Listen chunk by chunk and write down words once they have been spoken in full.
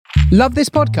Love this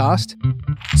podcast?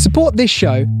 Support this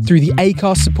show through the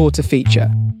Acast supporter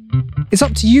feature. It's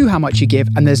up to you how much you give,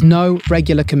 and there's no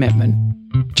regular commitment.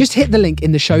 Just hit the link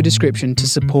in the show description to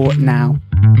support now.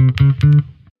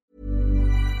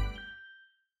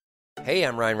 Hey,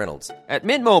 I'm Ryan Reynolds. At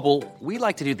Mint Mobile, we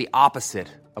like to do the opposite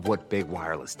of what Big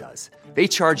Wireless does. They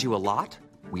charge you a lot,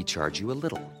 we charge you a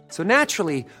little. So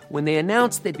naturally, when they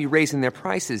announced they'd be raising their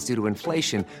prices due to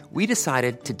inflation, we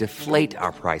decided to deflate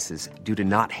our prices due to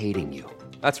not hating you.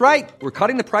 That's right. We're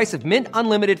cutting the price of Mint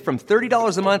Unlimited from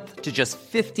 $30 a month to just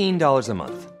 $15 a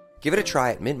month. Give it a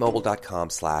try at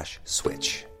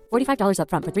mintmobile.com/switch. $45 up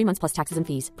front for 3 months plus taxes and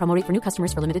fees. Promo rate for new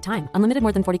customers for limited time. Unlimited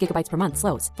more than 40 gigabytes per month.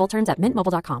 Slows full terms at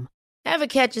mintmobile.com. Ever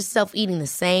catch yourself eating the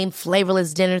same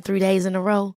flavorless dinner 3 days in a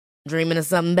row? Dreaming of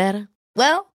something better?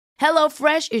 Well,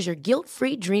 HelloFresh is your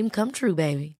guilt-free dream come true,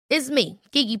 baby. It's me,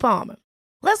 Keke Palmer.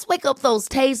 Let's wake up those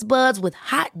taste buds with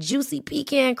hot, juicy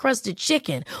pecan-crusted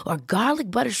chicken or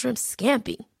garlic butter shrimp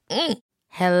scampi.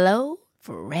 Hello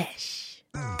Fresh.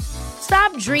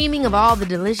 Stop dreaming of all the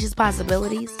delicious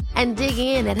possibilities and dig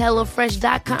in at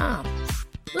HelloFresh.com.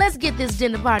 Let's get this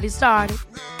dinner party started.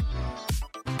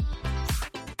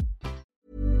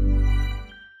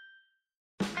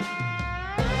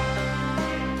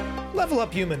 Level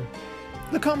Up Human,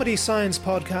 the comedy science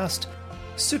podcast,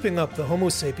 souping up the Homo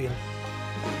sapien.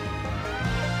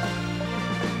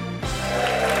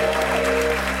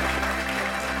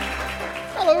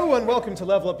 Hello and welcome to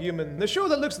Level Up Human, the show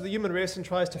that looks at the human race and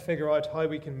tries to figure out how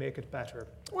we can make it better.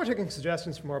 We're taking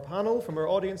suggestions from our panel, from our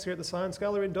audience here at the Science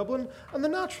Gallery in Dublin, and the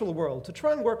natural world to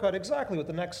try and work out exactly what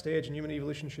the next stage in human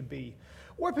evolution should be.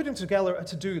 We're putting together a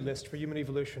to-do list for human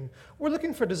evolution. We're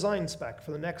looking for design spec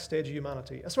for the next stage of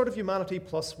humanity, a sort of humanity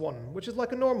plus one, which is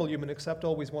like a normal human except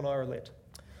always 1 hour late.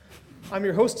 I'm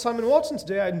your host, Simon Watson.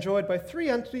 Today I'm joined by 3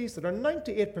 entities that are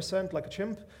 98% like a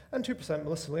chimp and 2%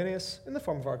 miscellaneous in the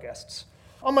form of our guests.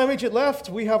 On my immediate left,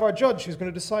 we have our judge who's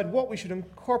going to decide what we should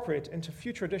incorporate into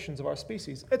future editions of our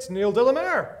species. It's Neil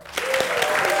Delamere.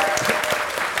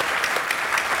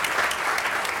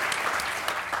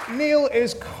 Neil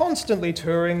is constantly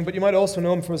touring, but you might also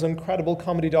know him for his incredible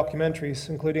comedy documentaries,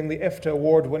 including the IFTA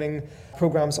award-winning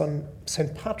programmes on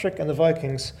St. Patrick and the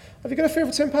Vikings. Have you got a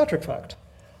favourite St. Patrick fact?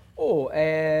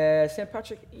 St.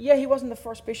 Patrick. Yeah, he wasn't the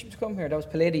first bishop to come here. That was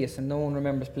Palladius, and no one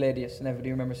remembers Palladius, and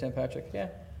everybody remembers St. Patrick. Yeah.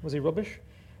 Was he rubbish?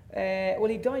 Well,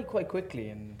 he died quite quickly,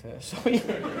 and so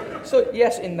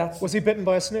yes, in that. Was he bitten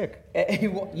by a snake?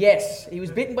 Yes, he was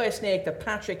bitten by a snake that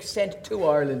Patrick sent to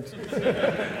Ireland,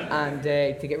 and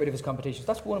to get rid of his competitions.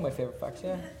 That's one of my favourite facts.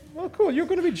 Yeah. Well, cool. You're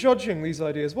going to be judging these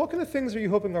ideas. What kind of things are you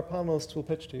hoping our panelists will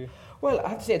pitch to you? Well, I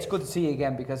have to say it's good to see you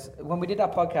again, because when we did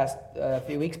that podcast a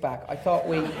few weeks back, I thought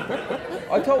we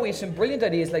had some brilliant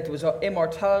ideas. Like there was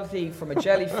immortality from a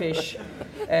jellyfish.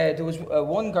 There was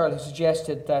one girl who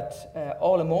suggested that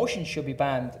all emotions should be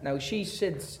banned. Now she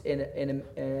sits in a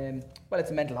well,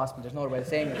 it's a mental hospital. There's no other way of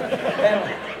saying it.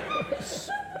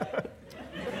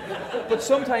 But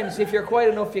sometimes, if you're quiet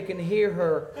enough, you can hear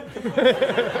her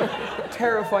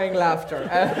terrifying laughter.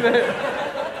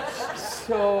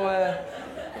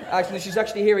 Actually, she's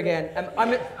actually here again.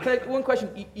 One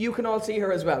question, you can all see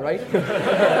her as well, right?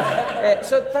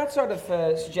 So that sort of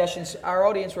suggestions, our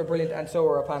audience were brilliant, and so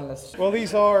were our panellists. Well,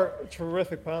 these are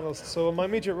terrific panelists. So on my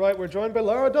immediate right, we're joined by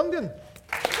Lara Dungan.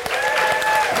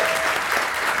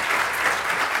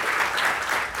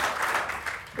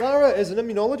 Lara is an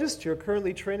immunologist. You're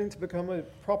currently training to become a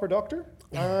proper doctor.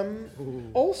 That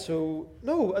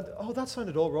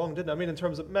sounded all wrong, didn't it? I mean, in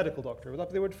terms of medical doctor. Would that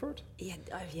be the word for it? Yeah,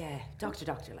 doctor,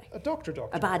 like. A doctor.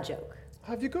 A bad joke.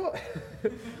 Have you got a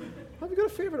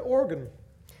favourite organ?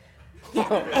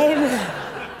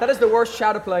 That is the worst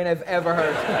shut-up line I've ever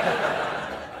heard.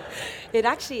 It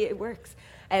works.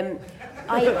 I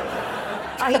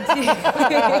do.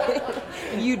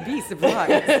 You'd be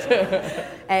surprised.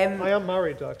 I am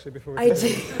married, actually. Before we I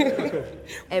do.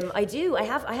 I do. I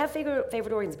have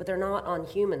favorite organs, but they're not on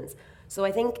humans. So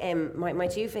I think my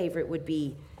 2 favorite would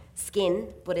be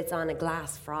skin, but it's on a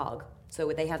glass frog.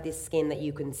 So they have this skin that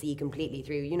you can see completely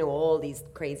through. You know all these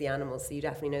crazy animals, so you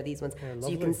definitely know these ones. Yeah, so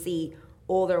you can see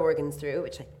all their organs through,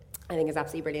 which I think is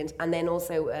absolutely brilliant. And then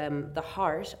also the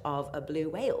heart of a blue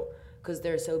whale, because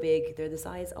they're so big, they're the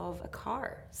size of a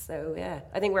car. So yeah,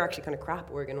 I think we're actually kind of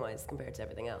crap organ-wise compared to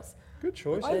everything else. Good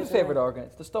choice. I have a favourite organ.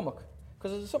 It's the stomach,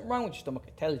 because there's something wrong with your stomach.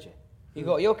 It tells you. You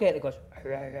go, "Are you okay?" And it goes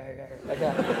like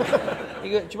that.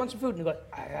 You go, "Do you want some food?" And it goes.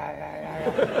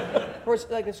 Whereas,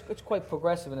 like, it's quite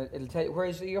progressive, and it'll tell you.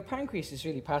 Whereas your pancreas is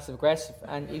really passive aggressive,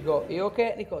 and you go, "Are you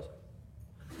okay?" And it goes,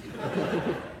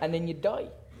 and then you die.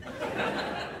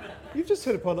 You've just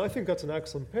hit upon, I think that's an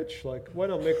excellent pitch. Like, why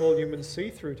not make all humans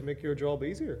see-through to make your job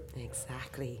easier?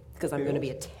 Exactly, because I'm going to be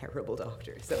a terrible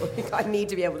doctor, so I need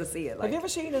to be able to see it. Like. Have you ever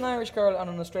seen an Irish girl on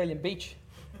an Australian beach?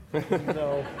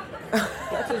 No.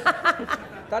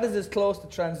 That is as close to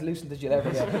translucent as you'll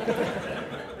ever get.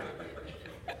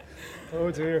 Oh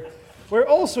dear. We're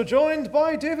also joined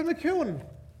by David McEwen.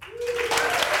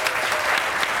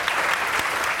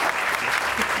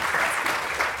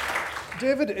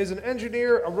 David is an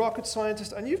engineer, a rocket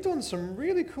scientist, and you've done some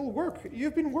really cool work.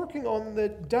 You've been working on the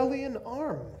Delian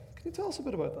Arm. Can you tell us a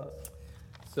bit about that?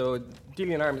 So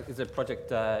Delian Arm is a project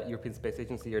European Space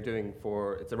Agency are doing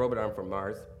it's a robot arm for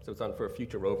Mars. So it's on for a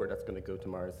future rover that's going to go to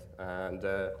Mars. And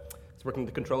it's working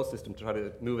the control system to try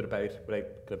to move it about without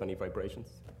kind of any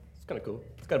vibrations. It's kind of cool.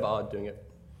 It's kind of odd doing it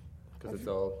because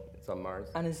it's on Mars.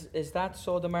 And is that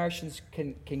so the Martians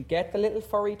can get the little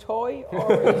furry toy?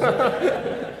 Or is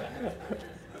it...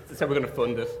 That's how we're going to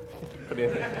fund it.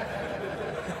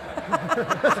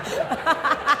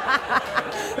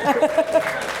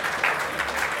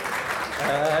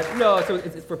 No, so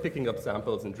it's for picking up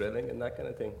samples and drilling and that kind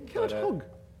of thing. Can it hug?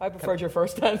 I preferred your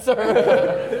first answer.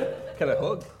 Can it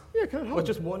hug? Yeah, can it hug? Well,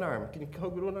 just one arm. Can you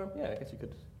hug with one arm? Yeah, I guess you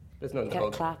could. There's nothing to Can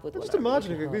hug. clap with I'm one just arm.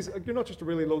 imagining, you're not just a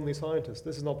really lonely scientist.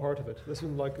 This is not part of it. This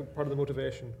isn't like a part of the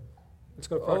motivation. It's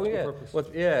got a practical purpose. Well,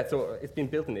 yeah, so it's been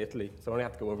built in Italy, so I only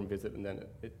have to go over and visit, and then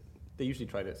they usually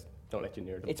try this. Don't let you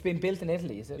near them. It's been built in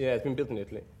Italy, is it? Yeah, it's been built in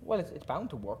Italy. Well, it's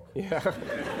bound to work. Yeah.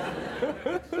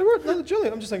 No,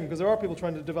 Julian, I'm just thinking, because there are people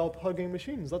trying to develop hugging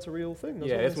machines. That's a real thing.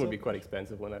 Yeah, this one would be quite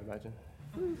expensive one, I imagine.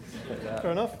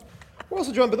 Fair enough. We're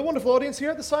also joined by the wonderful audience here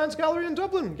at the Science Gallery in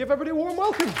Dublin. Give everybody a warm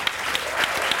welcome.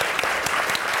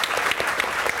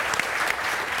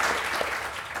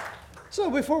 So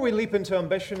before we leap into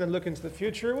ambition and look into the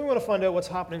future, we want to find out what's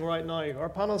happening right now. Our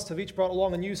panelists have each brought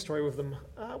along a news story with them.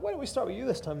 Why don't we start with you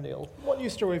this time, Neil? What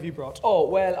news story have you brought? Oh,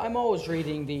 well, I'm always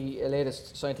reading the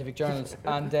latest scientific journals,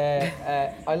 and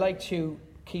I like to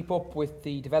keep up with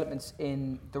the developments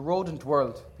in the rodent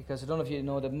world, because I don't know if you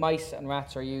know that mice and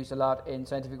rats are used a lot in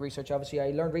scientific research. Obviously, I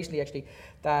learned recently, actually,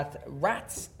 that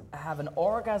rats have an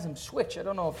orgasm switch. I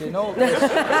don't know if you know this.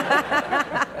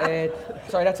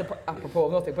 Sorry, that's apropos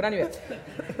of nothing. But anyway,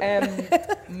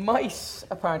 mice,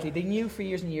 apparently, they knew for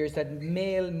years and years that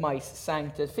male mice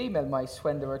sang to female mice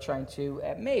when they were trying to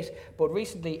mate. But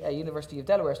recently, a University of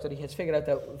Delaware study has figured out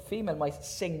that female mice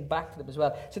sing back to them as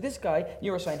well. So this guy,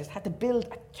 neuroscientist, had to build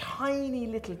a tiny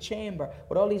little chamber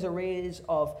with all these arrays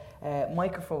of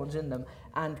microphones in them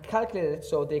and calculated it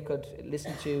so they could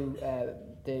listen to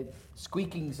the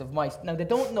squeakings of mice. Now, they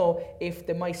don't know if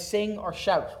the mice sing or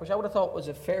shout, which I would have thought was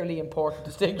a fairly important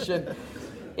distinction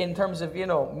in terms of,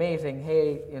 mating.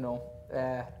 Hey,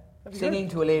 singing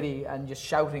to a lady and just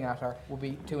shouting at her would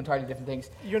be two entirely different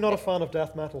things. You're not a fan of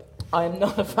death metal? I'm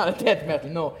not a fan of death metal,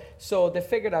 no. So they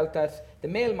figured out that the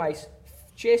male mice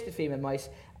chase the female mice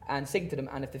and sing to them,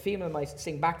 and if the female mice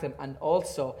sing back to them, and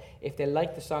also if they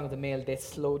like the song of the male, they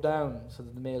slow down so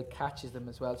that the male catches them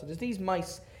as well. So there's these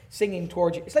mice singing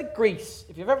towards you. It's like Grease.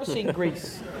 If you've ever seen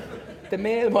Grease, the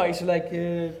male mice are like,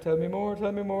 tell me more,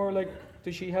 like,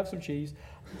 does she have some cheese?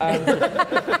 And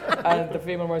the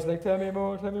female mice are like, tell me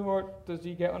more, does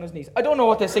he get on his knees? I don't know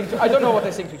what they sing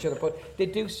to each other, but they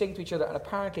do sing to each other, and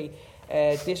apparently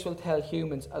this will tell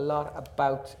humans a lot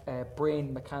about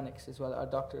brain mechanics as well. Our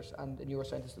doctors and the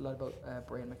neuroscientists a lot about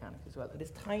brain mechanics as well. And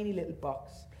this tiny little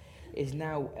box is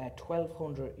now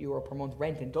 €1,200 per month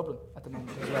rent in Dublin at the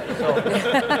moment as well. So it's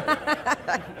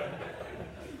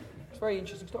a very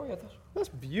interesting story, I thought. That's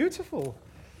beautiful.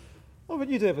 What about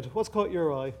you, David? What's caught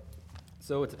your eye?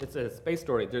 So it's a space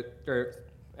story. They're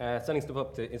sending stuff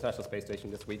up to the International Space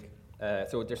Station this week.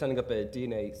 So they're sending up a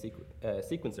DNA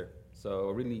sequencer. So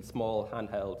a really small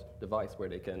handheld device where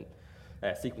they can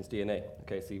sequence DNA,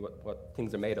 see what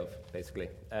things are made of, basically.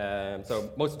 So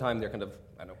most of the time they're kind of,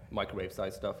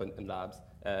 microwave-sized stuff in labs.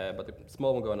 But the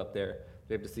small one going up there,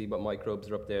 they're able to see what microbes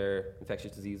are up there,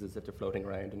 infectious diseases if they're floating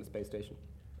around in the space station.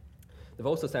 They've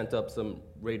also sent up some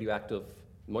radioactive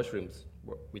mushrooms,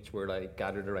 which were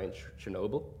gathered around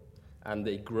Chernobyl, and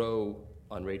they grow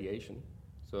on radiation.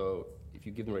 So if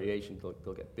you give them radiation,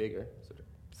 they'll get bigger, so they're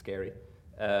scary.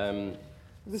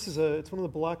 It's one of the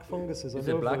black funguses. It's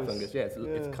a black fungus, yeah.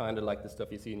 It's kind of like the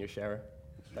stuff you see in your shower,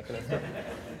 that kind of stuff.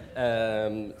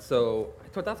 So I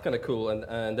thought that's kind of cool,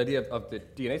 and the idea of the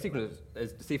DNA sequence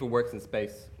is to see if it works in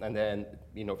space, and then,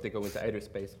 if they go into outer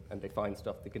space and they find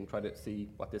stuff, they can try to see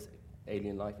what this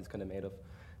alien life is kind of made of.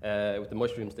 With the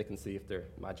mushrooms, they can see if they're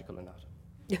magical or not.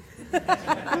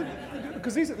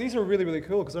 Because these are really, really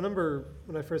cool. Because I remember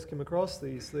when I first came across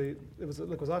these, it was at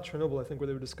Chernobyl, I think, where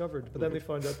they were discovered. But then they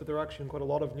found out that there are actually in quite a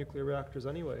lot of nuclear reactors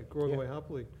anyway, growing away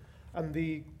happily. And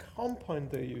the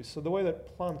compound they use, so the way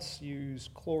that plants use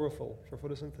chlorophyll for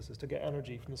photosynthesis to get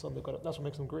energy from the sun, that's what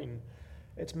makes them green.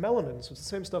 It's melanin, so it's the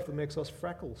same stuff that makes us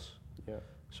freckles. Yeah.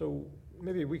 So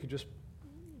maybe we could just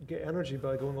get energy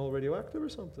by going all radioactive or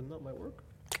something. That might work.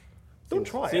 Don't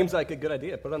try it. Seems like a good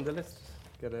idea. Put on the list.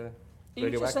 Get a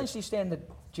You're essentially saying that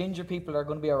ginger people are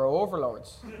going to be our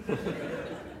overlords.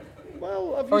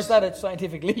 Well, or is that a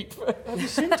scientific leap? Have you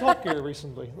seen Top Gear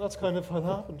recently? That's kind of what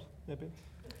happened, maybe.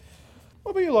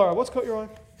 What about you, Laura? What's caught your eye?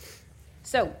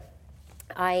 So,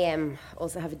 I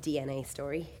also have a DNA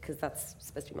story, because that's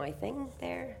supposed to be my thing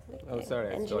there. Oh,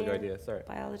 sorry, I stole your idea. Sorry.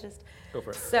 Biologist. Go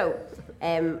for it. So,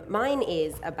 mine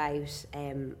is about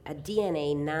a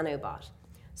DNA nanobot.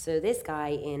 So this guy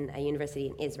in a university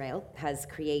in Israel has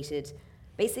created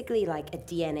basically like a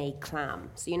DNA clam.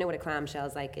 So you know what a clamshell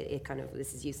is like. It kind of,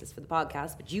 this is useless for the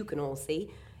podcast, but you can all see.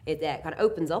 It kind of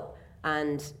opens up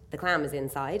and the clam is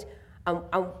inside. And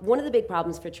one of the big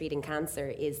problems for treating cancer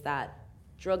is that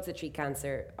drugs that treat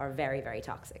cancer are very, very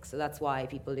toxic. So that's why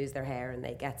people lose their hair and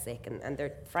they get sick, and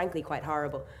they're frankly quite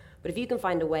horrible. But if you can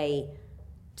find a way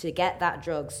to get that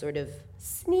drug sort of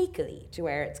sneakily to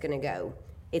where it's going to go,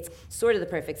 it's sort of the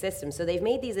perfect system. So they've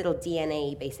made these little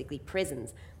DNA, basically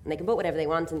prisons, and they can put whatever they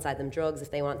want inside them, drugs if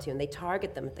they want to, and they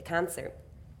target them at the cancer.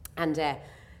 And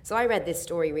so I read this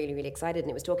story really, really excited,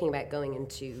 and it was talking about going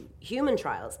into human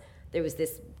trials. There was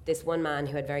this one man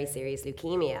who had very serious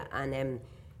leukemia, and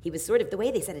he was sort of, the way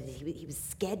they said it, he was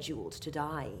scheduled to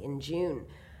die in June.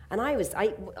 And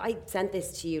I sent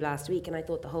this to you last week, and I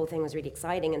thought the whole thing was really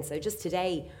exciting. And so just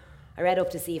today, I read up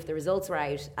to see if the results were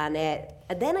out, and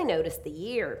then I noticed the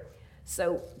year.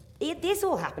 So this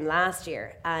all happened last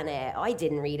year, and I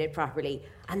didn't read it properly,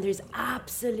 and there's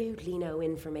absolutely no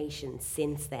information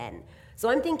since then. So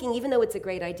I'm thinking, even though it's a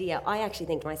great idea, I actually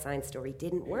think my science story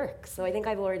didn't work. So I think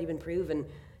I've already been proven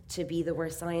to be the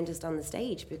worst scientist on the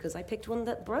stage because I picked one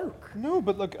that broke. No,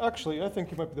 but look, actually, I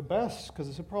think you might be the best, because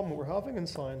it's a problem we're having in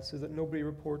science is that nobody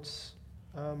reports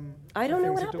I don't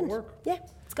know what that happened. don't work. Yeah,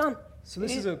 it's gone. So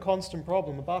this is a constant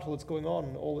problem, a battle that's going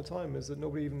on all the time, is that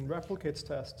nobody even replicates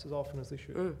tests as often as they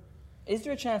should. Is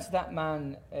there a chance that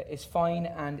man is fine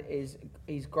and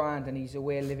he's grand and he's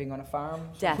away living on a farm?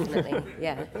 Definitely,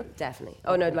 yeah, definitely.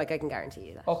 Oh no, like I can guarantee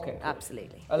you that. Okay.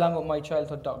 Absolutely. Along with my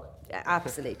childhood dog? Yeah,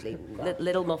 absolutely.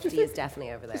 Little Mufti is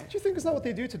definitely over there. Do you think is that what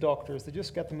they do to doctors? They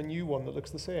just get them a new one that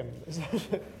looks the same? Is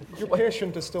that, your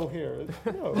patient is still here?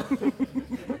 No.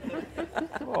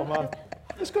 Oh man.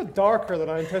 This got darker than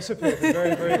I anticipated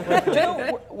very, very quickly. Do you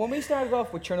know, when we started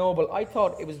off with Chernobyl, I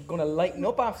thought it was going to lighten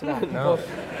up after that. No.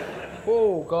 But,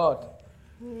 oh, God.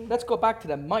 Let's go back to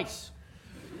the mice.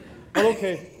 Well,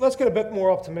 okay, let's get a bit more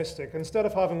optimistic. Instead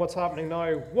of having what's happening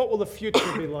now, what will the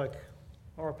future be like?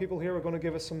 Our people here are going to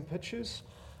give us some pitches.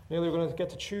 Nearly we're going to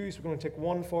get to choose. We're going to take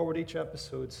one forward each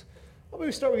episode. How about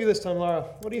we start with you this time, Lara?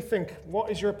 What do you think? What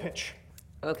is your pitch?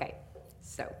 Okay,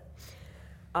 so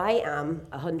I am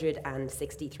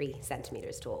 163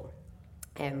 centimetres tall,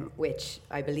 which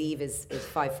I believe is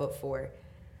 5'4",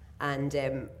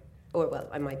 and or well,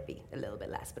 I might be a little bit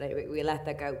less, but anyway, we'll let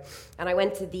that go. And I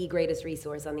went to the greatest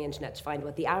resource on the internet to find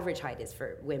what the average height is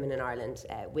for women in Ireland,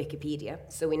 Wikipedia,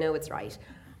 so we know it's right.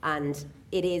 And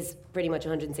it is pretty much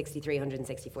 163,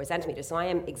 164 centimetres, so I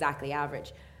am exactly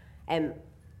average.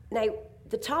 Now,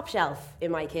 the top shelf in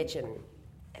my kitchen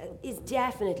is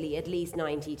definitely at least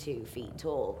 92 feet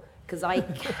tall, because I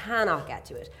cannot get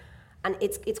to it. And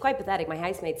it's quite pathetic. My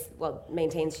housemates,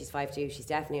 maintains she's 5'2", she's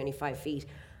definitely only 5 feet.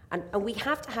 And we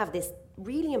have to have this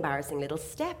really embarrassing little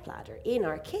step ladder in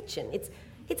our kitchen.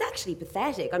 It's actually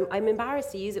pathetic. I'm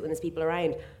embarrassed to use it when there's people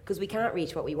around, because we can't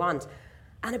reach what we want.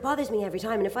 And it bothers me every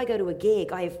time. And if I go to a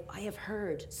gig, I have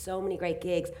heard so many great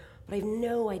gigs, but I have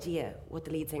no idea what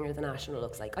the lead singer of The National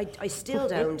looks like. I still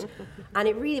don't. And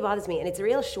it really bothers me. And it's a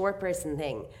real short person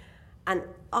thing. And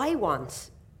I want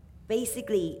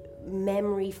basically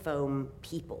memory foam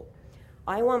people.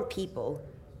 I want people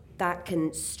that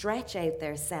can stretch out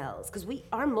their cells, because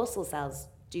our muscle cells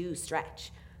do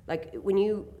stretch. Like when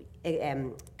you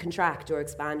contract or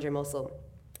expand your muscle,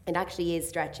 it actually is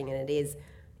stretching, and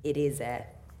it is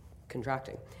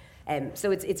contracting.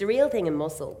 So it's a real thing in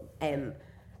muscle.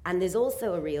 And there's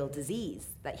also a real disease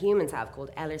that humans have called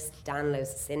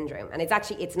Ehlers-Danlos syndrome. And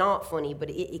it's not funny,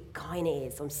 but it kind of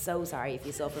is. So I'm so sorry if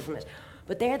you suffer from it.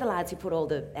 But they're the lads who put all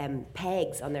the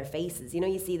pegs on their faces. You know,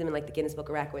 you see them in like the Guinness Book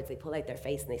of Records, they pull out their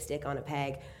face and they stick on a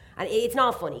peg. And it's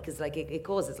not funny, because like it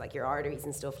causes like your arteries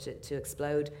and stuff to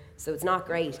explode. So it's not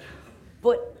great.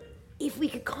 But if we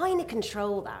could kind of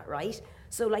control that, right?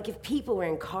 So like if people were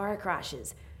in car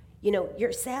crashes, you know,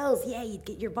 your cells, yeah, you'd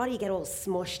get your body get all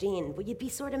smushed in, but you'd be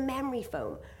sort of memory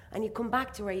foam, and you'd come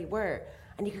back to where you were,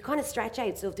 and you could kind of stretch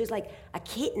out. So if there's like a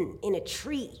kitten in a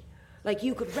tree, like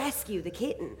you could rescue the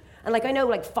kitten. And like I know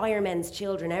like firemen's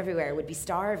children everywhere would be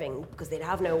starving because they'd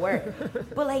have no work.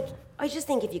 But like I just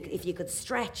think if you could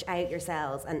stretch out your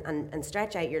cells and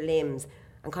stretch out your limbs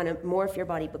and kind of morph your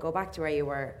body but go back to where you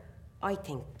were, I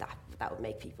think that would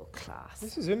make people class.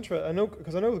 This is interesting. I know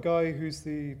because I know the guy who's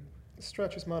the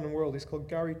stretchiest man in the world. He's called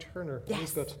Gary Turner. Yes.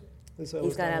 He's got He's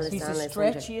Ehlers-Danlos. got Ehlers-Danlos. He's the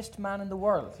stretchiest man in the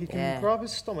world. He can Yeah. grab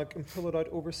his stomach and pull it out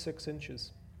over 6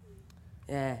 inches.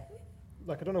 Yeah.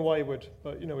 Like, I don't know why he would,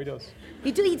 but, you know, he does.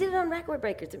 He did it on Record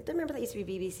Breakers. Do you remember that used to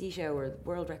be a BBC show or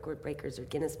World Record Breakers or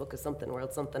Guinness Book of something,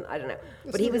 World something, I don't know.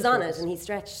 But he was on it and he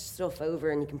stretched stuff over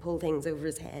and he can pull things over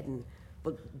his head and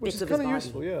Which bits is of his kind of body.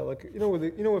 useful, yeah. Like, you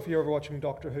know, if you're ever watching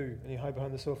Doctor Who and you hide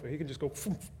behind the sofa, he can just go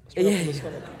straight up from the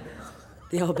stomach.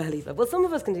 The old belly flop. Well, some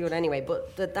of us can do it anyway,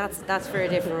 but that's for a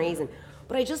different reason.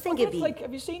 But I just think it'd be... Like,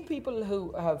 have you seen people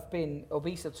who have been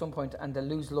obese at some point and they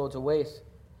lose loads of weight?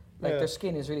 Like, Yeah. their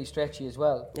skin is really stretchy as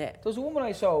well. Yeah. There was a woman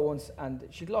I saw once and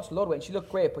she'd lost a lot of weight and she looked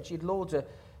great, but she had loads of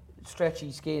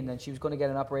stretchy skin and she was going to get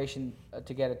an operation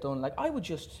to get it done. Like, I would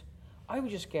just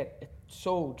get it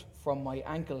sewed from my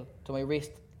ankle to my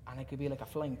wrist and I could be like a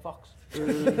flying fox.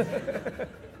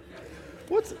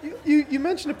 You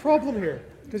mentioned a problem here,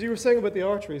 because you were saying about the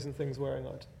arteries and things wearing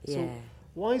out. Yeah. So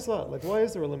why is that? Like, why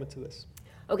is there a limit to this?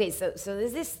 Okay, so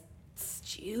there's this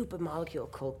stupid molecule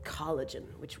called collagen,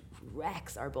 which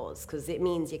wrecks our buzz because it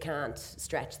means you can't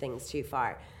stretch things too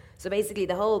far. So basically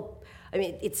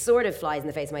it sort of flies in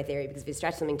the face of my theory because if you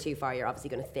stretch something too far, you're obviously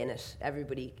going to thin it.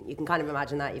 Everybody, you can kind of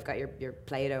imagine that. You've got your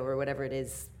Play-Doh or whatever it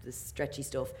is, the stretchy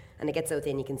stuff, and it gets so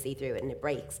thin you can see through it and it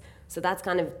breaks. So that's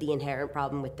kind of the inherent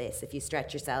problem with this. If you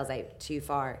stretch your cells out too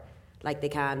far, like they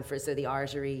can so the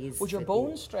arteries... Would your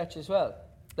bones stretch as well?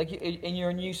 Like in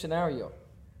your new scenario?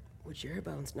 Would your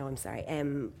bones... No, I'm sorry.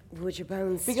 Would your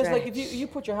bones Because stretch? like if you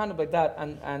put your hand up like that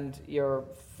and your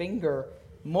finger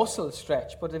muscles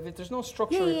stretch, but if there's no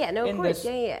structure No, of in course. this...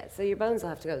 Yeah. So your bones will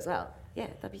have to go as well. Yeah,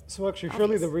 that'd be... So actually, surely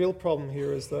obvious. the real problem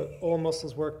here is that all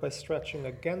muscles work by stretching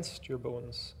against your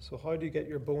bones. So how do you get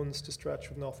your bones to stretch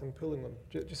with nothing pulling them?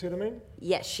 Do you see what I mean?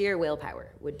 Yeah, sheer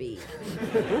willpower would be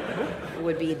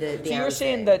the So you're answer.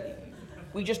 saying that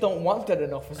we just don't want it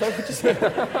enough, is that what you're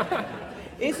saying?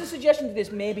 Is the suggestion to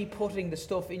this maybe putting the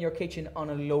stuff in your kitchen on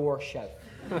a lower shelf?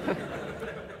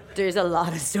 There's a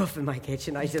lot of stuff in my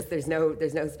kitchen. There's no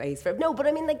space for it. No, but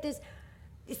I mean like there's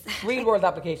Real world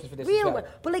applications for this as well.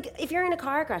 But like if you're in a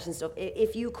car crash and stuff,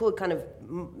 if you could kind of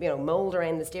mold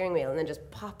around the steering wheel and then just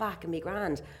pop back and be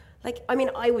grand. Like I mean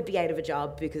I would be out of a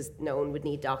job because no one would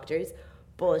need doctors.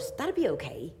 But that'd be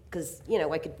okay, because,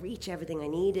 I could reach everything I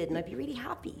needed and I'd be really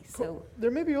happy, so... There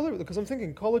may be other, because I'm thinking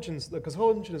because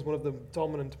collagen is one of the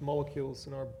dominant molecules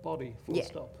in our body, full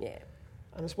stop. Yeah.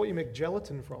 And it's what you make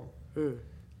gelatin from.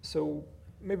 So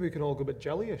maybe we can all go a bit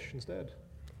jelly-ish instead.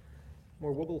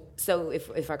 More wobble. So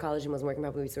if our collagen wasn't working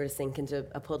properly, we'd sort of sink into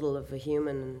a puddle of a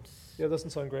human and... Yeah, it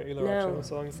doesn't sound great either, No, actually. the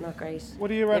song. it's not great. What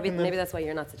do you reckon then? Maybe that's why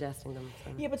you're not suggesting them.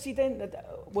 So. Yeah, but see then,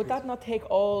 would that not take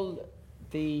all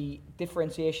the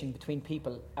differentiation between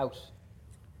people out?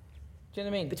 Do you know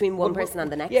what I mean? Between one person and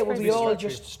the next Yeah, would person? we all Stretchy.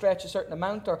 just stretch a certain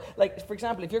amount? Or, like, for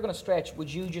example, if you're going to stretch,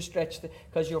 would you just stretch,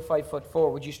 because you're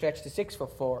 5'4", would you stretch to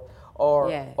 6'4"? Or,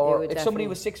 Yeah, it or would if somebody definitely-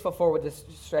 was 6'4", would they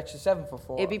stretch to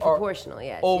 7'4"? It'd be Or- proportional,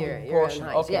 yeah. Oh, to your own proportional.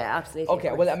 height. Okay. Yeah, absolutely. Okay,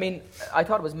 of well, course. I mean, I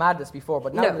thought it was madness before,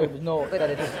 but now No, we know but that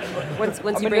it's... Once I you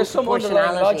mean, bring there's some underlying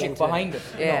proportionality logic into behind it.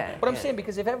 you know. Yeah. But I'm yeah. saying,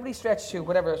 because if everybody stretched to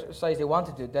whatever size they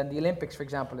wanted to, then the Olympics, for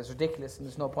example, is ridiculous and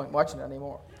there's no point watching it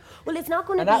anymore. Well, it's not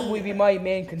going to And be... that would be my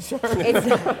main concern.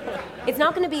 It's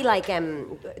not going to be like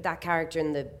that character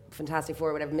in the Fantastic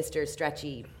Four, whatever, Mr.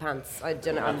 Stretchy Pants. I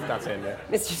don't know. That's him, yeah.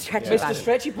 Mr. Stretchy Mr. Pants.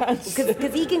 Stretchy Pants.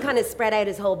 Because he can kind of spread out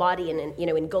his whole body and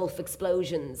engulf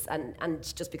explosions, and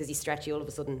just because he's stretchy, all of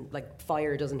a sudden like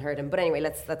fire doesn't hurt him. But anyway,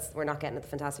 we're not getting at the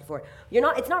Fantastic Four.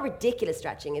 It's not ridiculous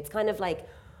stretching. It's kind of like,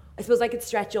 I suppose I could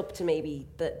stretch up to maybe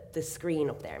the screen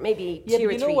up there, maybe Yeah, 2 or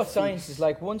but 3 you know what feet. science is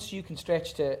like? Once you can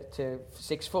stretch to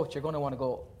 6 foot, you're going to want to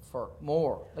go for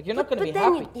more. Like, you're not going to be But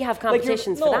then happy. you have Like,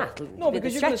 competitions for that. No, With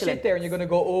because the you're going to stretch sit there and you're going to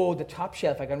go, oh, the top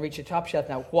shelf, I can reach the top shelf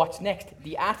now. What's next?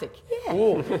 The attic. Yeah.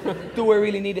 Oh, do I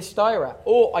really need a styra?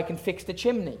 Oh, I can fix the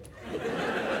chimney.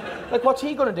 Like, what's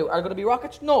he going to do? Are there going to be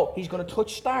rockets? No, he's going to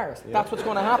touch stars. Yeah. That's what's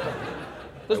going to happen.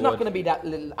 There's It not would. going to be that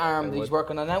little arm It that he's would.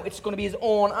 working on now. It's going to be his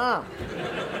own arm.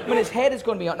 when his head is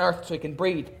going to be on Earth so he can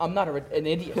breathe, I'm not an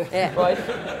idiot, Yeah. right?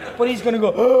 But he's going to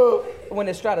go when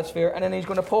the stratosphere, and then he's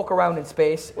going to poke around in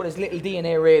space with his little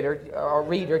DNA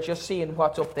reader, just seeing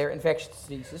what's up there, infectious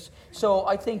diseases. So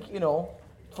I think,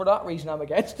 for that reason, I'm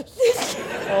against it.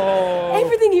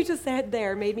 Everything you just said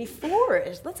there made me for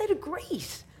it. That sounded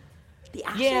great. The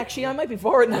attic. Yeah, actually, I might be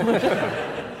for it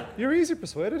now. You're easy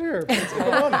persuaded here.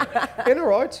 Come on. In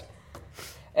or out?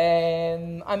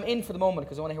 I'm in for the moment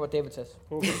because I want to hear what David says.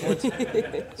 Oh, good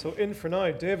point. So in for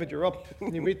now. David, you're up.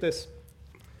 Can you beat this?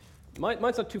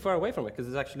 Mine's not too far away from it because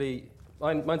it's actually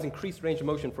mine's increased range of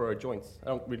motion for our joints. I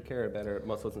don't really care about our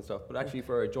muscles and stuff, but actually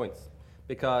for our joints,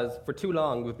 because for too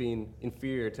long we've been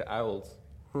inferior to owls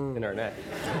in our neck.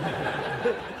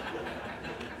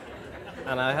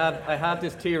 And I have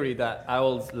this theory that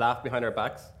owls laugh behind our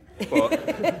backs,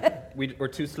 but we're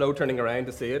too slow turning around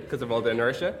to see it because of all the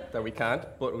inertia that we can't.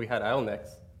 But we had owl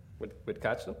necks, we'd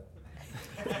catch them.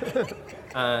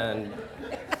 And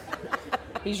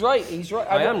He's right.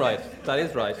 I am right. That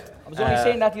is right. I was only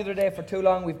saying that the other day. For too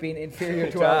long, we've been inferior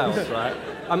to owls. Right?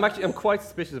 I'm quite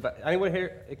suspicious of anyone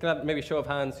here. Can I have maybe a show of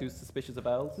hands who's suspicious of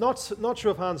owls? Not show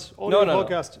of hands. Audio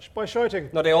podcast. By shouting.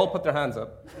 No, they all put their hands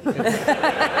up.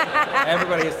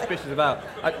 Everybody is suspicious of owls.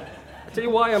 I tell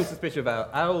you why I'm suspicious of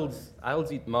owls.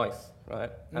 Owls eat mice, right?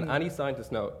 And any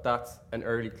scientists know that's an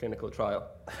early clinical trial,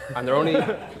 and they're only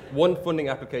one funding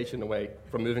application away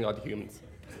from moving on to humans.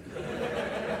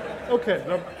 Okay.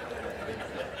 No.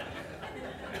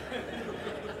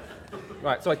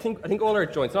 Right, so I think all our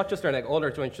joints, not just our neck, all our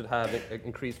joints should have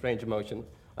increased range of motion.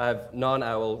 I have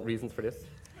non-owl reasons for this.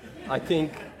 I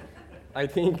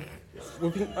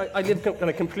live kind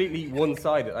of completely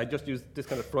one-sided. I just use this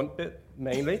kind of front bit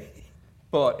mainly.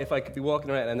 But if I could be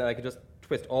walking around and then I could just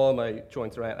twist all my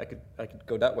joints around, I could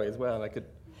go that way as well. And I could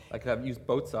have used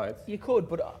both sides. You could,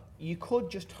 but you could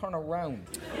just turn around.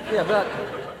 Yeah, but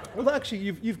Well, actually,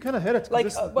 you've kind of hit it. Like,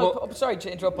 I'm sorry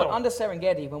to interrupt, but on the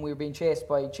Serengeti, when we were being chased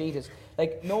by cheetahs,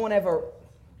 like, no one ever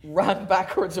ran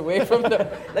backwards away from them.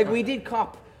 Like, we did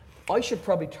cop. I should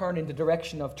probably turn in the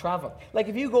direction of travel. Like,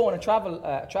 if you go on a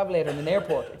travelator in an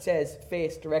airport, it says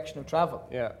face direction of travel.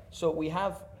 Yeah. So we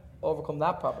have overcome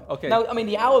that problem. Okay. Now, I mean,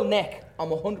 the owl neck, I'm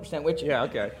 100% with you. Yeah,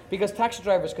 okay. Because taxi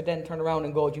drivers could then turn around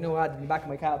and go, do you know what, in the back of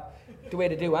my cab, the way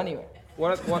to do anyway.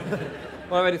 What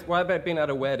about being at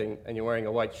a wedding and you're wearing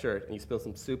a white shirt and you spill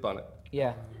some soup on it?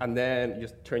 Yeah. And then you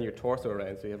just turn your torso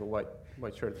around so you have a white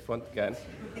shirt at the front again,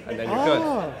 and then you're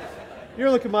good. You're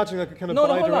like imagining like a kind of No,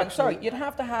 hold on, bi-directional- sorry. You'd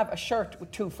have to have a shirt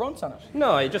with two fronts on it.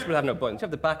 No, you just would have no buttons. You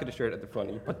have the back of the shirt at the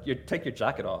front. You take your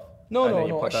jacket off. No. and then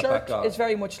you A put that shirt back on. is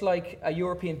very much like a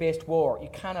European-based war. You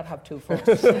cannot have two fronts.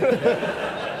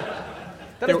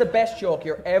 That is the best joke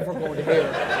you're ever going to hear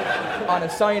on a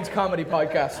science comedy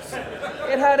podcast.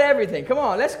 It had everything. Come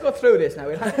on, let's go through this now.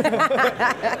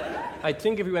 I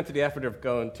think if we went to the effort of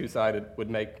going two-sided, would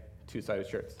make two-sided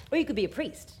shirts. Or you could be a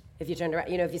priest. If you turned around,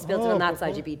 if you spilled it on that good side,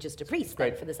 point. you'd be just a priest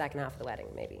then for the second half of the wedding,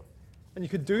 maybe. And you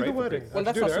could do Great the for wedding. people. Well,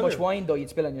 that's You could not do so it much earlier. wine, though, you'd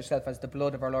spill on yourself as the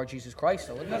blood of our Lord Jesus Christ,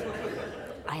 though, wouldn't it?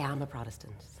 I am a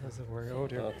Protestant. As it were. Oh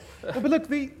dear. Well, but look,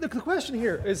 the question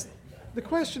here is, the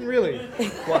question really.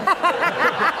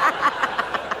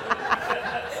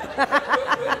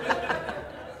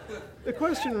 The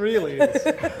question really is,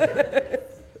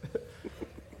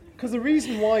 because the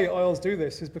reason why owls do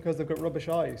this is because they've got rubbish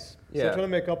eyes. So they're Yeah. trying to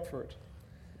make up for it.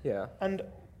 Yeah. And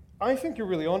I think you're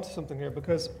really onto something here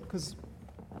because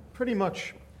pretty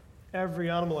much every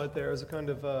animal out there is a kind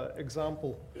of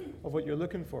example of what you're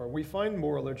looking for. We find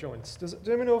molar joints. Does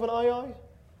anyone know of an eye?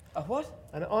 A what?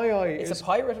 An eye It's is a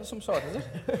pirate of some sort, is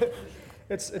it?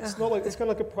 it's not like it's kind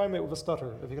of like a primate with a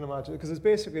stutter, if you can imagine, because it's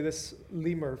basically this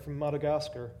lemur from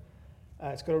Madagascar.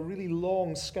 It's got a really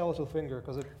long skeletal finger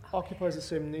because it occupies the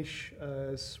same niche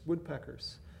as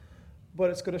woodpeckers, but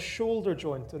it's got a shoulder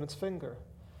joint in its finger.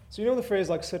 So you know the phrase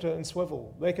like sit and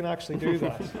swivel? They can actually do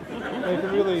that. They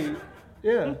can really,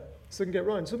 so they can get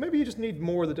round. So maybe you just need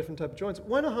more of the different type of joints.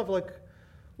 Why not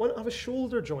have a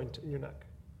shoulder joint in your neck?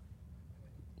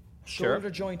 Sure.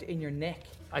 Shoulder joint in your neck.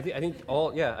 I think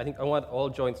I want all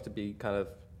joints to be kind of.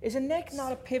 Is a neck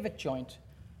not a pivot joint?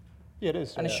 Yeah, it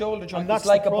is. And yeah. a shoulder joint that's is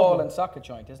like the a ball problem. and socket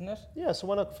joint, isn't it? Yeah, so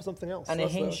why not for something else? And a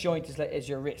That's hinge the- joint is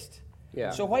your wrist.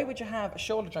 Yeah. So why would you have a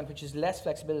shoulder joint which is less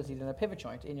flexibility than a pivot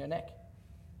joint in your neck?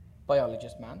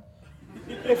 Biologist man.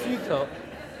 If you So.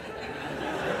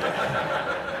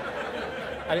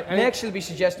 Next you'll be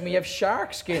suggesting we have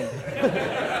shark skin.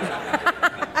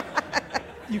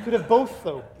 You could have both,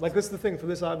 though. Like, this is the thing for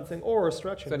this added thing, or a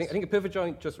stretching. So I think a pivot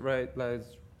joint just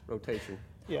allows rotation.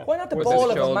 yeah. Why not the With ball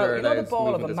this of a mouse? shoulder You know the allows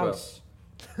ball of a movement as well. mouse.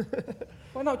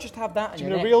 Why not just have that in Do you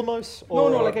your mean a neck? real mouse?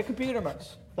 No, Or like a computer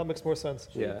mouse. That makes more sense.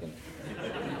 Yeah.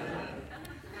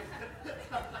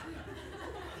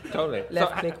 Totally.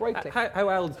 Left click, right click. How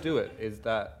owls do it is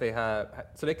that they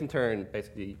can turn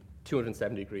basically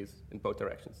 270 degrees in both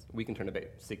directions. We can turn about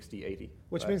 60, 80.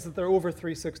 Which right? means that they're over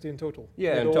 360 in total.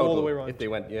 Yeah, They in go total, all the way around. if they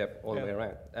went, all the way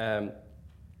around.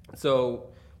 So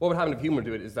what would happen if human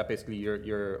do it is that basically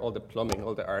your all the plumbing,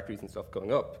 all the arteries and stuff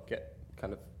going up get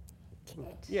kind of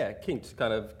kinked,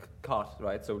 kind of caught,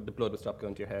 right? So the blood will stop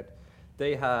going to your head.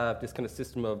 They have this kind of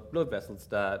system of blood vessels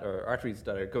or arteries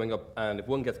that are going up, and if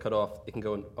one gets cut off, it can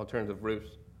go an alternative route.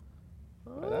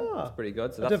 That's pretty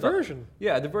good. So a diversion.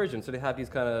 A diversion. So they have these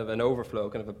kind of an overflow,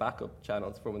 kind of a backup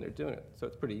channels for when they're doing it. So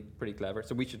it's pretty clever.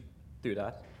 So we should do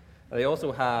that. And they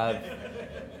also have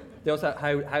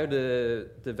how the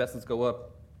vessels go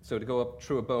up. So to go up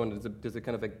through a bone, there's a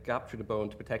kind of a gap through the bone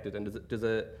to protect it, and there's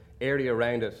a area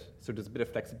around it. So there's a bit of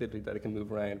flexibility that it can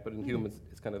move around. But in humans,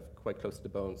 it's kind of quite close to the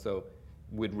bone. So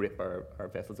we'd rip our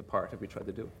vessels apart if we tried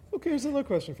to do it. Okay, here's another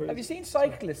question for you. Have you seen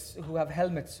cyclists who have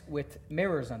helmets with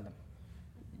mirrors on them?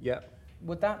 Yeah.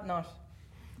 Would that not?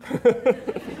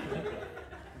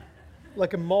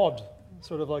 Like a mod,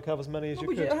 sort of like have as many as No, you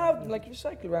but could. you have, like, you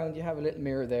cycle around, you have a little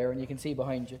mirror there, and you can see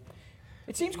behind you.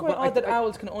 It seems quite But odd that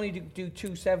owls can only do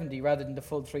 270 rather than the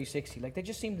full 360. Like, they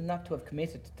just seem not to have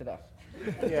committed to that.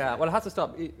 Yeah, well, it has to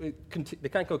stop. They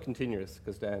can't go continuous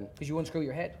because then Because you unscrew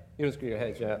your head. you unscrew your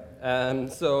head. Yeah.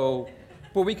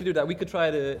 But we could do that. We could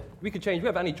change. We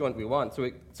have any joint we want.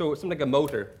 So something like a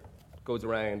motor goes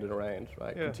around and around,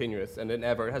 right? Yeah. Continuous, and it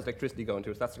has electricity going to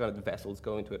it. So that's kind of the vessels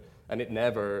going to it, and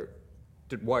the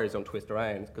wires don't twist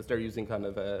around because they're using kind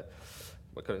of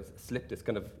slip disc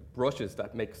kind of brushes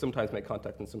that sometimes make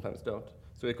contact and sometimes don't.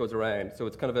 So it goes around. So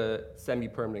it's kind of a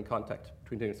semi-permanent contact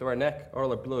between things. So our neck, all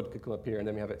our blood could come up here, and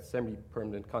then we have a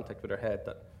semi-permanent contact with our head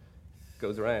that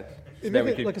goes around. So You then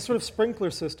make it like a sort of sprinkler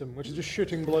system, which is just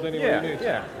shooting blood anywhere you need.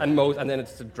 yeah, and then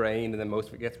it's a drain, and then most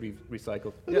of it gets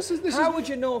recycled. Well, this is How would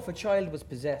you know if a child was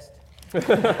possessed?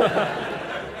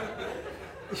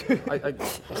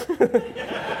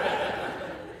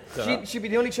 She'd be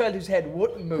the only child whose head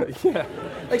wouldn't move. Yeah.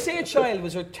 Like, say a child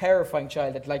was a terrifying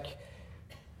child that, like,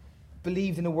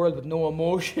 believed in a world with no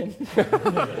emotion.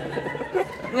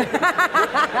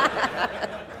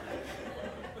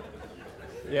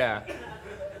 Yeah.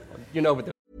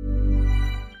 But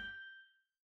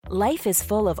Life is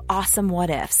full of awesome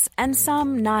what-ifs, and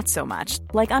some not so much,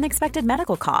 like unexpected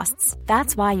medical costs.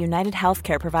 That's why United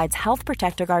Healthcare provides Health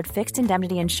Protector Guard fixed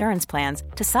indemnity insurance plans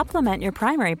to supplement your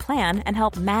primary plan and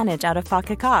help manage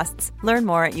out-of-pocket costs. Learn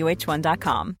more at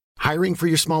uh1.com. Hiring for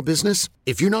your small business?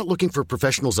 If you're not looking for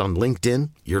professionals on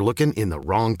LinkedIn, you're looking in the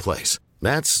wrong place.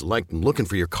 That's like looking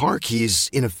for your car keys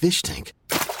in a fish tank.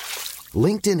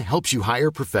 LinkedIn helps you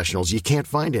hire professionals you can't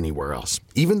find anywhere else,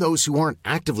 even those who aren't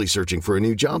actively searching for a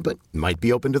new job but might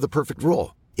be open to the perfect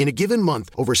role. In a given month,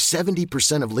 over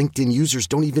 70% of LinkedIn users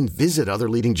don't even visit other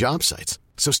leading job sites.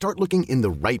 So start looking in the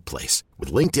right place.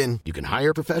 With LinkedIn, you can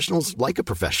hire professionals like a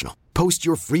professional. Post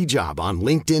your free job on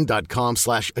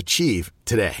linkedin.com/achieve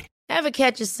today. Ever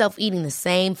catch yourself eating the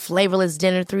same flavorless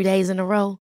dinner 3 days in a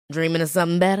row? Dreaming of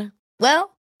something better?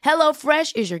 Well,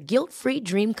 HelloFresh is your guilt-free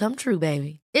dream come true,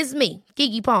 baby. It's me,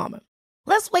 Keke Palmer.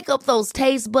 Let's wake up those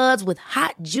taste buds with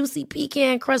hot, juicy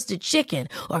pecan-crusted chicken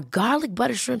or garlic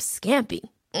butter shrimp scampi.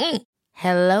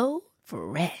 Hello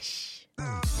Fresh.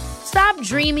 Stop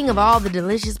dreaming of all the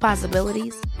delicious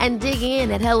possibilities and dig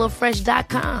in at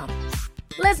HelloFresh.com.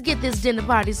 Let's get this dinner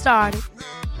party started.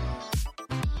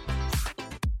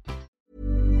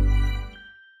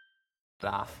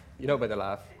 laugh. About the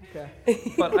laugh. Okay.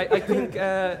 But I think,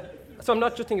 so I'm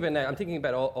not just thinking about neck, I'm thinking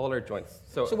about all our joints.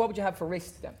 So So what would you have for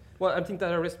wrists then? Well, I think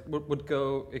that our wrist would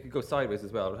go, it could go sideways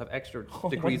as well. It would have extra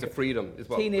degrees of freedom as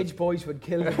well. Teenage boys would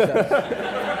kill themselves.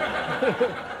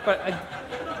 But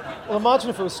Well, imagine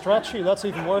if it was stretchy. That's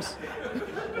even worse.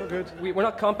 Oh, good. we're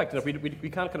not compact enough. We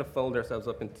can't kind of fold ourselves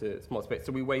up into small space.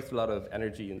 So we waste a lot of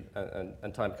energy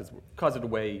and time because of the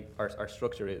way our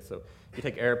structure is. So if you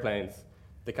take airplanes,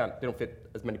 they don't fit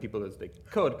as many people as they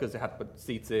could because they have to put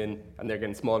seats in and they're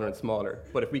getting smaller and smaller.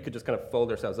 But if we could just kind of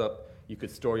fold ourselves up, you could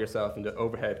store yourself in the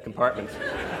overhead compartment.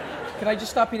 Can I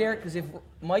just stop you there? Because if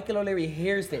Michael O'Leary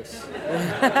hears this,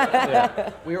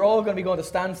 we're all going to be going to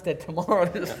Stansted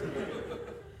tomorrow.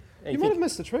 You might have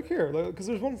missed the trick here, because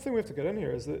there's one thing we have to get in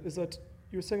here, is that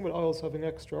you were saying about owls having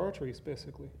extra arteries,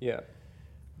 basically. Yeah.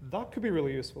 That could be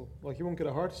really useful. Like, you won't get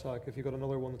a heart attack if you got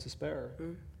another one that's a spare.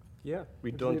 Yeah.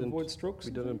 Avoid strokes.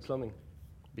 Redundant plumbing.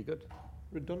 Be good.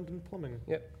 Redundant plumbing.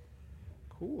 Yeah.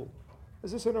 Cool.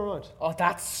 Is this in or out? Oh,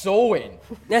 that's so in.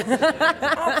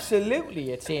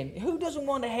 Absolutely, it's in. Who doesn't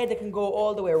want a head that can go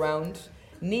all the way around,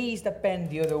 knees that bend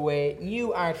the other way,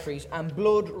 new arteries, and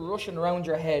blood rushing around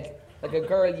your head like a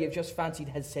girl you've just fancied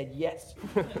has said yes?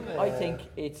 I think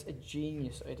it's a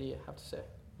genius idea, I have to say.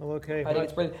 Well, okay. I think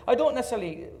it's brilliant. I don't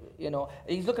necessarily,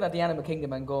 he's looking at the animal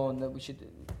kingdom and going that we should,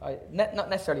 not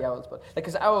necessarily owls, but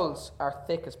because owls are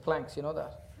thick as planks, you know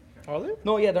that? Are they?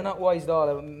 No, yeah, they're not wise at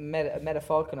all. I met a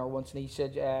falconer once and he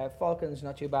said, falcon's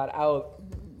not too bad, owl.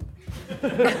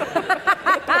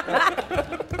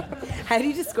 How do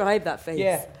you describe that face?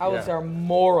 Yeah, owls are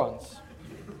morons.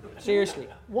 Seriously.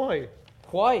 Why?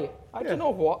 Why? I don't know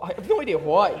why. I have no idea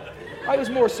why. I was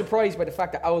more surprised by the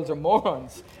fact that owls are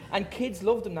morons. And kids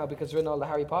love them now because they're in all the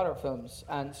Harry Potter films.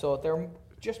 And so they're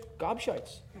just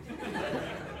gobshites.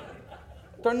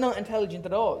 They're not intelligent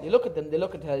at all. You look at them, they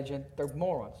look intelligent, they're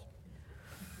morons.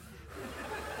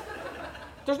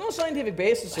 There's no scientific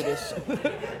basis to this.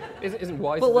 Isn't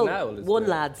wiser than owl? One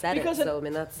lad said Because it, so I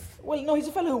mean that's... Well, no, he's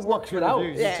a fellow who works with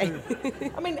owls. Yeah.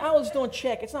 I mean, owls don't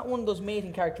check. It's not one of those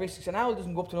mating characteristics. An owl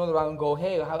doesn't go up to another owl and go,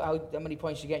 hey, how many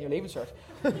points did you get in your leaving cert?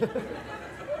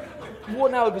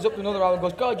 One owl goes up to another owl and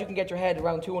goes, God, you can get your head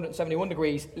around 271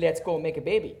 degrees. Let's go and make a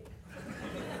baby.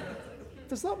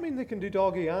 Does that mean they can do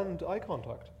doggy and eye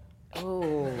contact?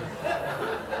 Oh.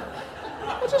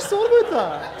 I just thought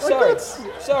about that.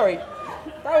 Sorry.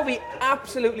 That would be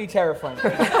absolutely terrifying. No.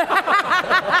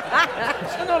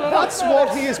 That's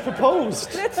what he has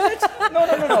proposed. No.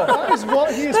 That is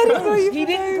what he has proposed. He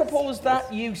didn't propose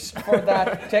that use for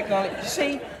that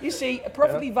technology. You see, a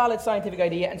perfectly valid scientific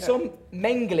idea, and some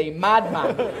Mengele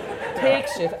madman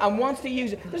takes it and wants to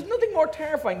use it. There's nothing more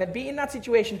terrifying than be in that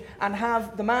situation and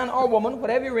have the man or woman,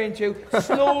 whatever you're into,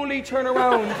 slowly turn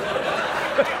around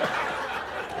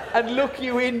and look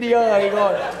you in the eye,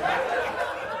 God.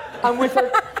 And with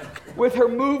her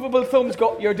movable thumbs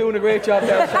go, you're doing a great job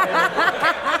there, Simon.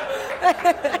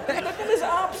 That is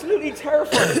absolutely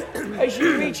terrifying. As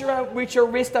you reach around with your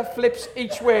wrist that flips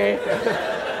each way.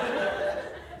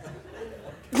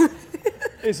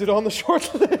 Is it on the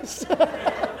short list?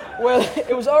 Well,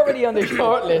 it was already on the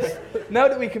short list. Now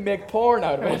that we can make porn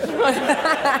out of it,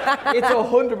 it's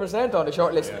 100% on the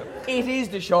short list. It is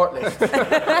the short list.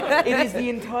 It is the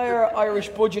entire Irish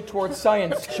budget towards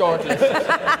science short list.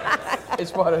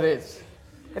 It's what it is.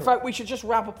 In fact, we should just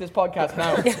wrap up this podcast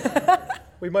now.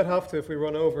 We might have to if we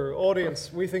run over.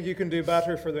 Audience, we think you can do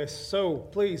better for this. So,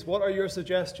 please, what are your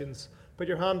suggestions? Put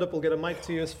your hand up, we'll get a mic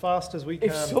to you as fast as we can.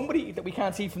 If somebody that we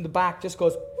can't see from the back just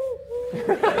goes...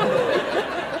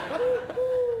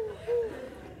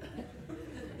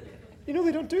 You know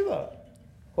they don't do that.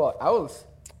 What, owls?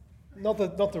 Not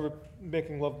the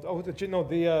making love. Oh, the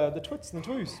twits and the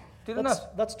twos. Do they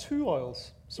not? That's two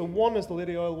oils. So one is the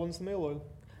lady oil, one's the male oil.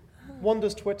 One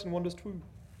does twit and one does two.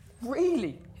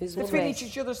 Really? They one finish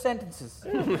each other's sentences.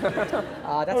 That's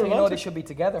how you know they should be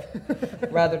together,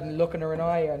 rather than looking her in the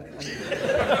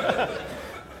eye.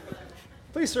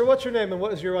 Please, sir, what's your name and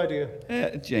what is your idea?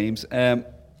 James.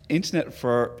 Internet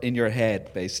for in your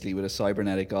head, basically, with a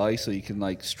cybernetic eye, so you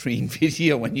can stream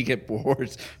video when you get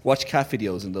bored. Watch cat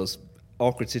videos in those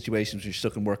awkward situations where you're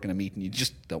stuck in work in a meeting, you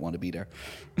just don't want to be there.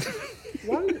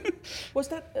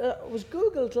 Was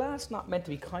Google Glass not meant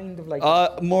to be kind of like...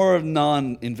 More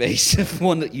non-invasive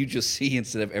one that you just see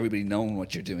instead of everybody knowing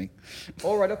what you're doing.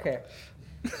 All right, okay.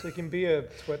 So you can be a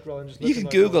twit rather than just you can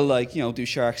Google, do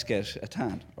sharks get a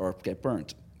tan or get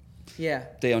burnt? Yeah.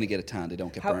 They only get a tan, they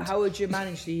don't get burnt. How would you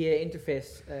manage the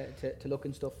interface to look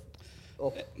and stuff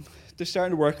up? They're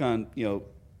starting to work on,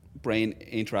 brain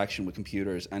interaction with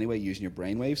computers anyway, using your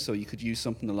brainwaves. So you could use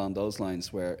something along those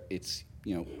lines where it's,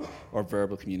 or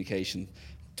verbal communication.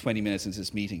 20 minutes into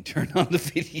this meeting, turn on the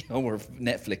video or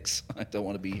Netflix. I don't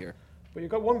want to be here. But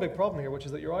you've got one big problem here, which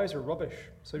is that your eyes are rubbish.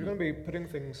 So you're going to be putting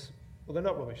things... Well, they're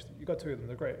not rubbish. You've got two of them.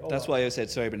 They're great. That's why I said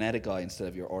cybernetic eye instead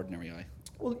of your ordinary eye.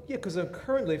 Well, yeah, because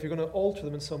currently, if you're going to alter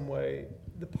them in some way,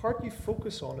 the part you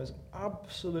focus on is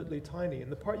absolutely tiny.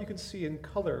 And the part you can see in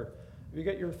colour, if you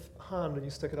get your hand and you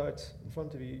stick it out in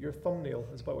front of you, your thumbnail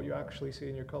is about what you actually see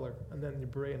in your colour. And then your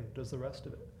brain does the rest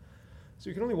of it. So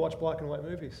you can only watch black and white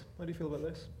movies. How do you feel about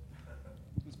this?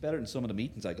 It's better than some of the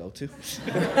meetings I go to.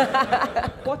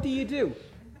 What do you do?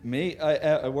 Me?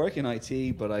 I work in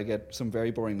IT, but I get some very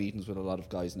boring meetings with a lot of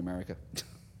guys in America.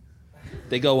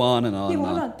 They go on and on. Yeah, and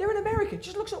hold on. on. They're in America.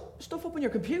 Just look stuff up on your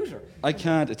computer. I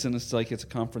can't. It's a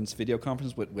conference, video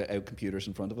conference without computers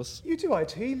in front of us. You do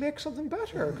IT, make something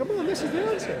better. Come on, this is the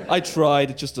answer. I tried.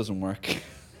 It just doesn't work.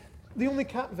 The only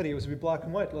cat videos would be black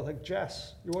and white, like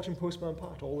Jess. You're watching Postman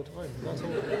Pat all the time. That's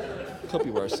all. Could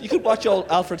be worse. You could watch old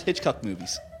Alfred Hitchcock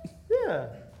movies. Yeah.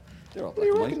 They're all What do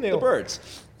you black and reckon, white. Neil? The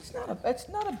birds. It's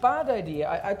not a bad idea.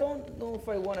 I don't know if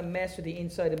I want to mess with the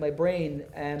inside of my brain.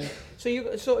 So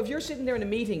if you're sitting there in a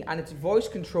meeting and it's voice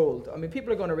controlled, I mean,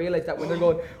 people are going to realize that when they're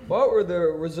going, what were the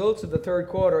results of the third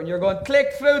quarter? And you're going,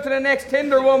 click through to the next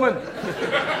Tinder woman.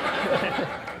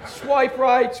 Swipe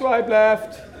right, swipe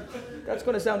left. That's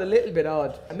going to sound a little bit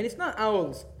odd. I mean, it's not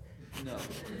owls. No.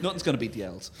 Nothing's going to beat the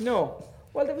owls. No.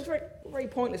 Well, that was very, very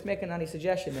pointless making any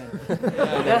suggestion then.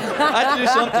 I had to do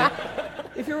something.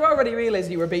 If you were already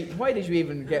realising you were beaten, why did you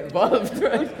even get involved?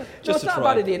 Right? No, it's not a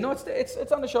bad idea. No,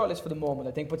 it's on the short list for the moment,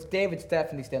 I think. But David's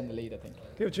definitely still in the lead, I think.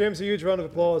 Give James a huge round of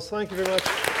applause. Thank you very much.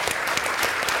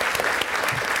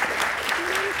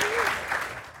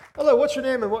 Hello, what's your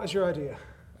name and what is your idea?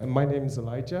 My name is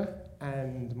Elijah,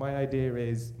 and my idea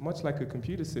is, much like a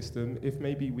computer system, if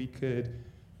maybe we could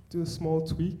do a small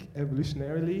tweak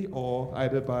evolutionarily or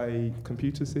either by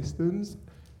computer systems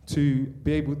to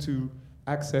be able to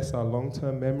access our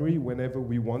long-term memory whenever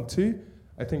we want to.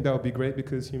 I think that would be great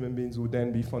because human beings will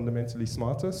then be fundamentally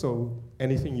smarter, so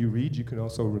anything you read you can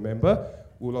also remember.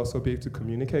 We'll also be able to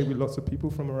communicate with lots of people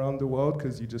from around the world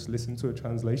because you just listen to a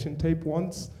translation tape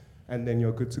once and then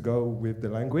you're good to go with the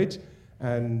language.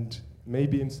 And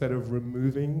maybe instead of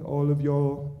removing all of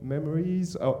your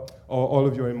memories or all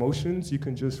of your emotions, you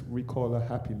can just recall a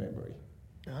happy memory.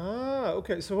 Ah,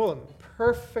 okay, so hold on.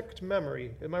 Perfect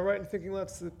memory. Am I right in thinking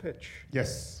that's the pitch?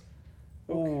 Yes.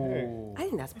 Okay. I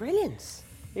think that's brilliant.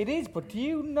 It is, but do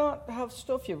you not have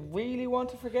stuff you really want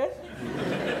to forget?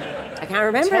 I can't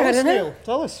remember. Tell I us, don't know. Neil.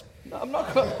 Tell us. No, I'm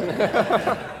not.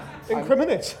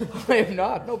 Incriminate. I'm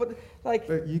not. No, but like.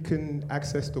 But you can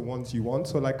access the ones you want.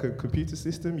 So like a computer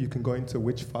system, you can go into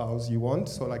which files you want.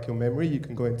 So like your memory, you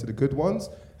can go into the good ones,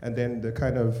 and then the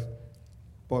kind of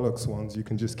bollocks ones you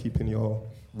can just keep in your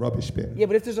rubbish bin. Yeah,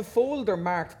 but if there's a folder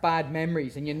marked bad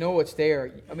memories and you know it's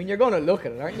there, I mean, you're going to look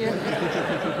at it, aren't you?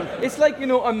 It's like,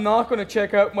 I'm not going to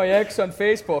check out my ex on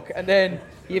Facebook, and then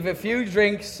you have a few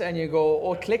drinks and you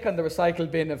go, click on the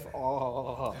recycle bin of,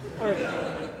 Our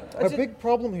big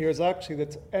problem here is actually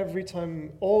that every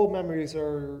time all memories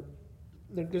are,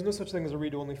 there's no such thing as a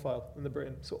read-only file in the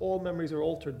brain. So all memories are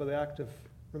altered by the act of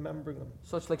remembering them.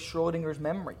 So it's like Schrodinger's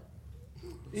memory.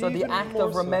 So the Even act more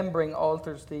of so. remembering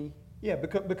alters the... Yeah,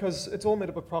 because it's all made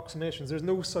up of approximations. There's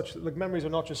no such, like memories are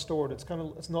not just stored.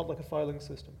 It's not like a filing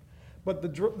system. But the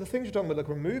things you're talking about, like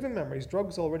removing memories,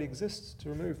 drugs already exist to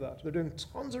remove that. They're doing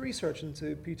tons of research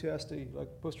into PTSD, like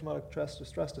post-traumatic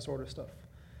stress disorder stuff,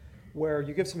 where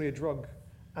you give somebody a drug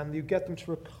and you get them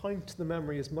to recount the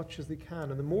memory as much as they can.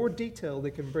 And the more detail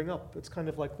they can bring up, it's kind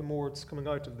of like the more it's coming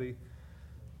out of the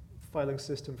filing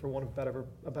system, for want of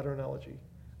a better analogy.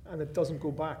 And it doesn't go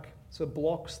back. So it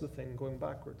blocks the thing going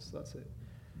backwards. That's it.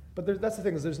 But that's the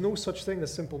thing, is there's no such thing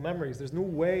as simple memories. There's no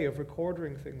way of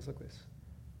recording things like this.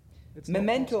 It's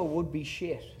Memento would be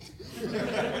shit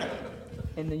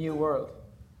in the new world.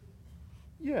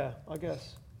 Yeah, I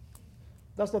guess.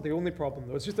 That's not the only problem,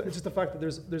 though. It's just the fact that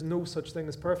there's no such thing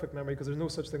as perfect memory, because there's no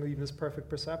such thing even as perfect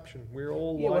perception. We're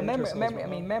all lying to ourselves.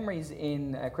 Memories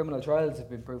in criminal trials have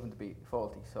been proven to be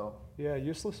faulty. So yeah,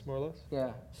 useless, more or less.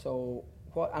 yeah. So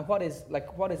what is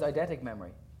eidetic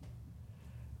memory?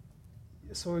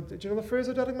 So do you know the phrase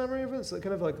eidetic memory? It's kind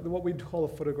of like what we'd call a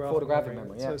Photographic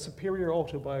memory, It's yeah. a superior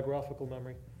autobiographical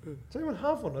memory. Does anyone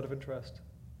have one out of interest?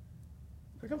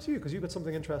 I come to you because you've got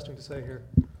something interesting to say here.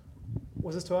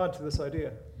 Was this to add to this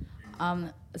idea?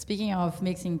 Speaking of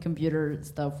mixing computer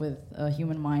stuff with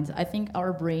human minds, I think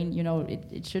our brain,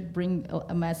 it should bring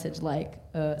a message like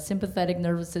sympathetic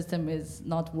nervous system is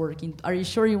not working. Are you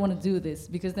sure you want to do this?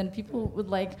 Because then people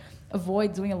would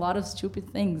avoid doing a lot of stupid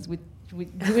things we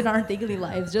do in our daily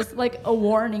lives. Just like a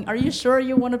warning. Are you sure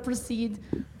you want to proceed?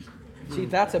 See,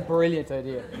 that's a brilliant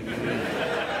idea.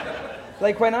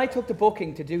 Like when I took the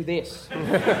booking to do this.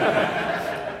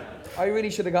 I really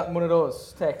should have gotten one of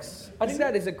those texts. I think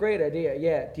that is a great idea,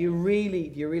 yeah. Do you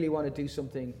really want to do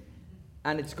something?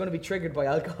 And it's going to be triggered by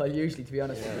alcohol usually, to be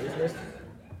honest with you, isn't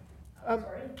it?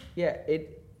 Yeah,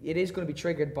 it is going to be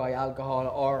triggered by alcohol,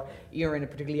 or you're in a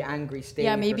particularly angry state.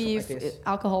 Yeah, maybe or something if like this.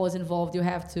 alcohol is involved, you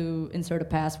have to insert a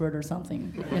password or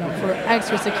something, for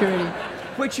extra security.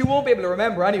 Which you won't be able to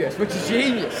remember anyways, which is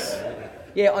genius.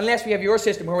 Yeah, unless we have your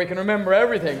system where we can remember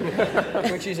everything,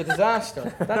 which is a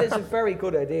disaster. That is a very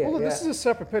good idea. Hold on, yeah. this is a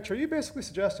separate picture. Are you basically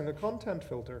suggesting a content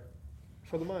filter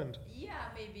for the mind? Yeah,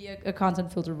 maybe a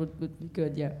content filter would be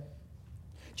good, yeah.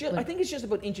 I think it's just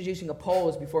about introducing a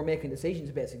pause before making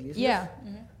decisions, basically, isn't yeah. it?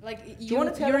 Mm-hmm. Like Do you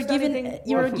want to tell us anything?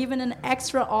 you're given an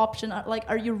extra option. Like,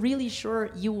 are you really sure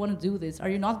you want to do this? Are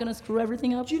you not going to screw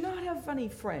everything up? Do you not have any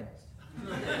friends?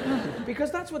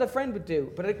 Because that's what a friend would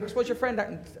do. But I suppose your friend,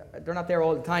 they're not there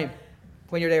all the time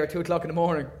when you're there at 2 o'clock in the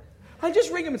morning. I'll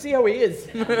just ring him and see how he is.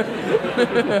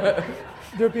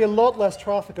 There'd be a lot less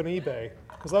traffic on eBay,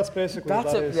 because that's basically what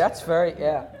that is. That's very,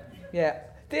 yeah.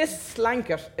 This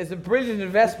slanket is a brilliant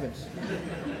investment.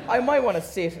 I might want to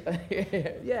sit.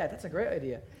 Yeah, that's a great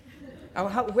idea.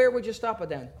 Where would you stop it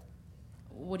then?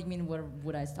 What do you mean, where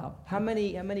would I stop? How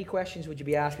many questions would you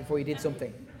be asked before you did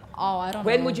something? Oh, I don't know.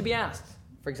 When would you be asked,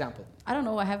 for example? I don't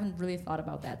know. I haven't really thought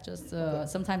about that. Just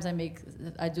sometimes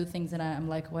I do things and I'm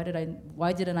like, why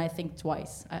didn't I think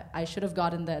twice? I should have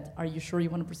gotten that. Are you sure you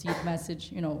want to proceed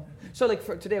message? You know. So like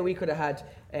for today, we could have had.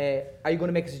 Are you going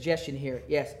to make a suggestion here?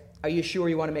 Yes. Are you sure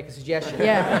you want to make a suggestion?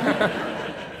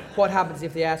 Yeah. What happens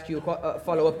if they ask you a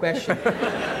follow-up question?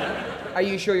 Are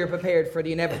you sure you're prepared for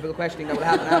the inevitable questioning that will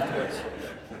happen afterwards?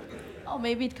 Oh,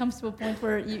 maybe it comes to a point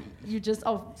where you just,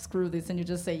 screw this, and you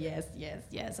just say yes.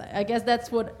 I guess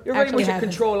that's what you're very much happens. a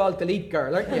Control-Alt-Delete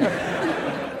girl, aren't you?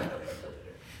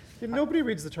 Yeah, nobody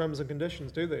reads the terms and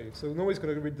conditions, do they? So nobody's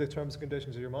going to read the terms and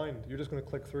conditions of your mind. You're just going to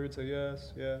click through and say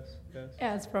yes. Yeah,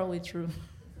 it's probably true.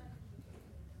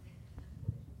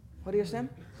 What do you say?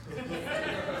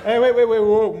 Hey, wait,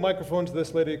 whoa, microphone to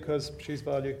this lady, because she's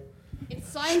value. It's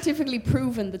scientifically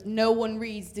proven that no one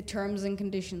reads the terms and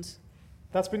conditions.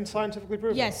 That's been scientifically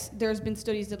proven? Yes, there's been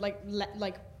studies that like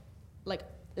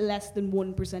less than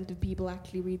 1% of people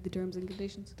actually read the terms and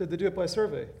conditions. Did they do it by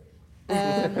survey?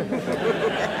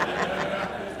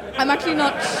 I'm actually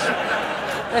not...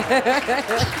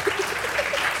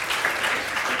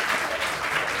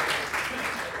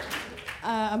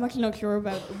 I'm actually not sure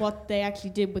about what they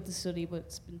actually did with the study, but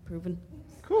it's been proven.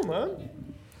 Cool, man.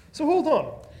 So hold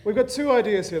on. We've got two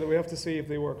ideas here that we have to see if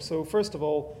they work. So first of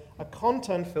all, a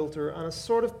content filter and a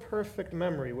sort of perfect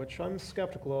memory, which I'm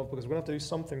skeptical of because we're going to have to do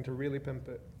something to really pimp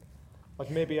it. Like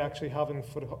maybe actually having,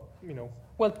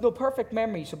 Well, no, perfect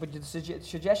memory, but the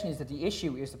suggestion is that the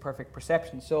issue is the perfect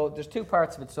perception. So there's two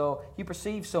parts of it. So you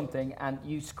perceive something and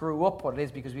you screw up what it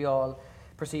is because we all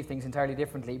perceive things entirely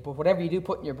differently. But whatever you do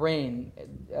put in your brain,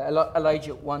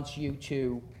 Elijah wants you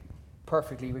to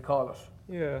perfectly recall it.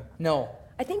 Yeah. No.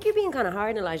 I think you're being kind of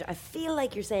hard on Elijah. I feel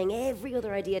like you're saying every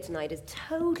other idea tonight is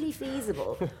totally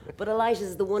feasible, but Elijah's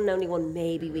is the one and only one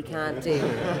maybe we can't do.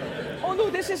 Oh no,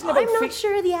 this isn't about... I'm not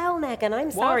sure the owl neck, and I'm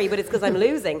sorry, but it's because I'm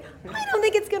losing. I don't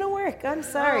think it's going to work. I'm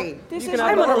sorry.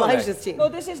 I'm on Elijah's team. No,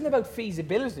 this isn't about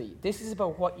feasibility. This is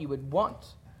about what you would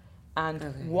want.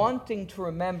 And wanting to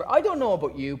remember. I don't know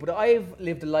about you, but I've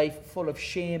lived a life full of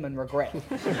shame and regret.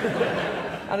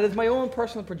 And it is my own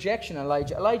personal projection,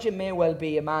 Elijah. Elijah may well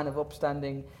be a man of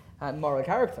upstanding and moral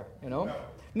character, you know?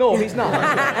 No, he's not.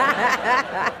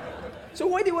 So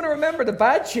why do you want to remember the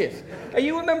bad shit? Are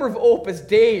you a member of Opus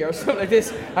Dei or something like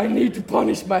this? I need to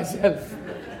punish myself.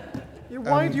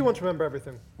 Why do you want to remember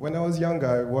everything? When I was younger,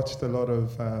 I watched a lot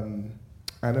of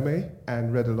anime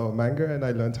and read a lot of manga, and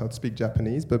I learned how to speak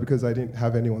Japanese, but because I didn't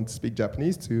have anyone to speak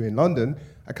Japanese to in London,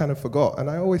 I kind of forgot. And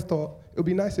I always thought it would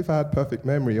be nice if I had perfect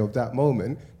memory of that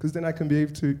moment, because then I can be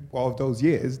able to, of those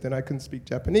years, then I can speak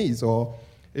Japanese. Or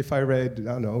if I read,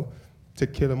 I don't know, To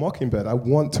Kill a Mockingbird, I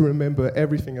want to remember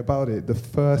everything about it. The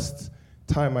first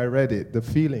time I read it, the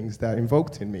feelings that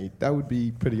invoked in me, that would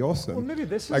be pretty awesome. Well, maybe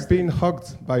this is like being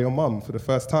hugged by your mum for the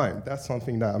first time. That's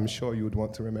something that I'm sure you would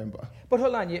want to remember. But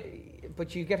hold on,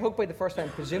 but you get hugged by the first time,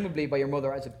 presumably by your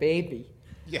mother as a baby.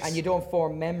 Yes. And you don't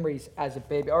form memories as a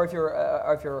baby. Or if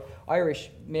you're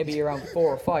Irish, maybe around 4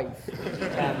 or 5.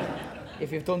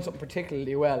 If you've done something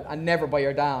particularly well, and never by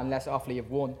your dad, unless awfully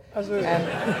you've won.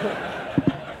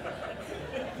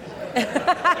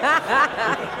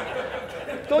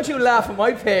 Don't you laugh at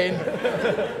my pain.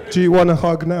 Do you want a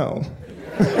hug now?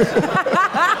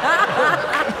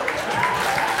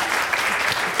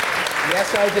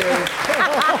 Yes, I do.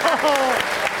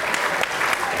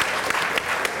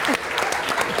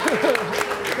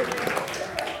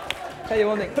 Tell you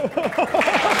one thing.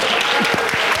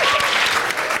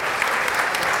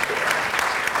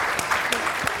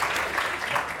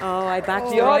 Oh, I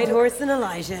backed the right horse in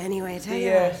Elijah anyway, I tell you.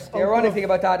 Yes. The ironic thing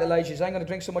about that, Elijah, is I'm going to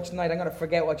drink so much tonight, I'm going to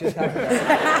forget what just happened.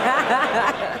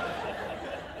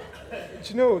 Do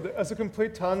you know, as a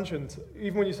complete tangent,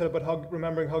 even when you said about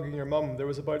remembering hugging your mum, there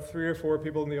was about 3 or 4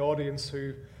 people in the audience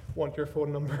who want your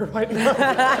phone number right now.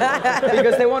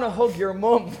 Because they want to hug your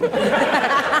mum.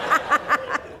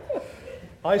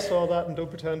 I saw that and don't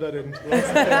pretend I didn't.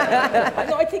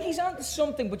 No, I think he's onto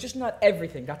something, but just not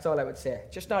everything. That's all I would say.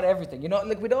 Just not everything. You know,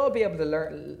 like we'd all be able to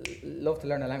love to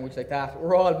learn a language like that.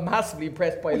 We're all massively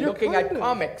impressed by looking at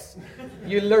comics.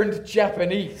 You learned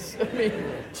Japanese. I mean,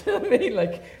 do you know what I mean?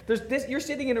 Like, there's this. You're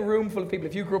sitting in a room full of people.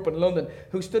 If you grew up in London,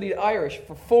 who studied Irish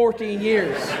for 14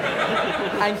 years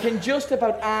and can just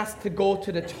about ask to go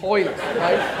to the toilet,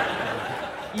 right?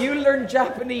 You learn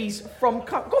Japanese from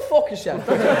go fuck yourself.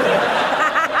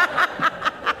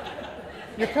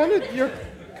 You're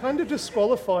kind of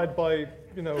disqualified by,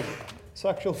 you know,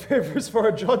 sexual favors for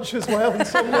a judge as well in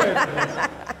some way.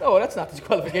 No, that's not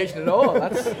disqualification at all.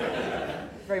 That's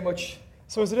very much.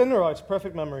 So is it in or out?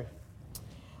 Perfect memory.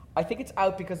 I think it's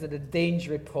out because of the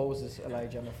danger it poses,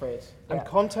 Elijah, I'm afraid. And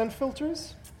content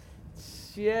filters?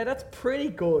 Yeah, that's pretty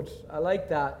good. I like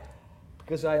that.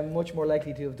 Because I am much more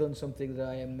likely to have done something that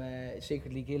I am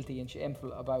secretly guilty and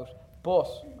shameful about. But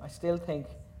I still think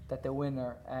that the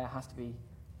winner has to be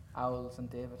Owls and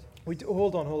David.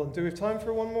 Hold on. Do we have time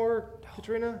for one more,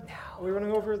 Katrina? No. Are we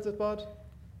running over? Is it bad?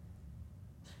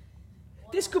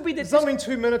 This could be the... Does that mean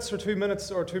 2 minutes or 2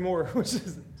 minutes or two more? Which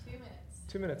is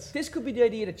 2 minutes. This could be the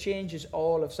idea that changes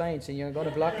all of science, and you're going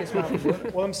to block this man.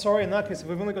 Well, I'm sorry. In that case, if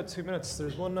we've only got 2 minutes,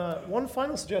 there's one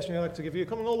final suggestion I'd like to give you,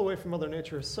 coming all the way from Mother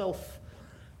Nature herself.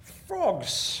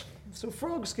 Frogs. So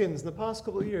frog skins, in the past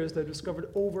couple of years, they've discovered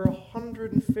over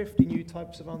 150 new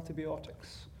types of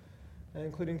antibiotics,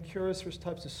 including cures for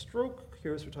types of stroke,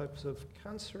 cures for types of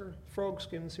cancer. Frog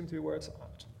skins seem to be where it's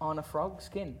at. On a frog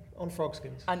skin? On frog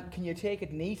skins. And can you take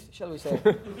it neat, shall we say?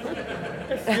 Like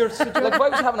if I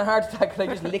was having a heart attack, could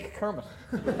I just lick Kermit?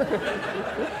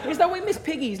 Is that why Miss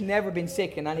Piggy's never been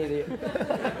sick in any of the...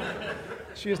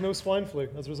 She has no swine flu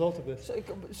as a result of this.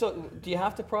 So do you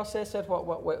have to process it?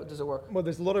 What does it work? Well,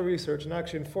 there's a lot of research, and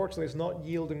actually, unfortunately, it's not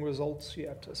yielding results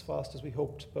yet as fast as we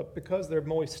hoped. But because they're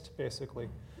moist, basically.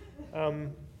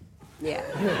 Yeah.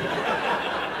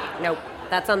 Nope.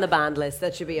 That's on the banned list.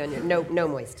 That should be on your... No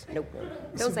moist. Nope.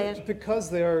 Don't say it. Because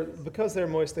they're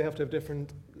moist, they have to have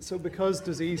different... So because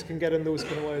disease can get in those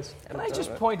kind of ways. Can I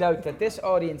just point out that this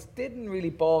audience didn't really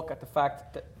balk at the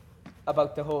fact that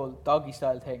about the whole doggy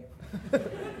style thing.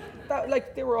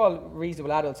 They were all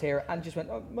reasonable adults here and just went,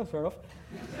 oh, well, fair enough.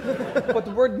 But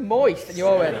the word moist, and you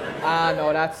all went,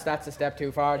 no, that's a step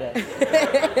too far then.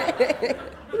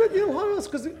 But you know, how else?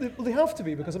 Because they have to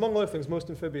be, because among other things, most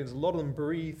amphibians, a lot of them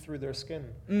breathe through their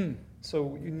skin.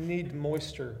 So you need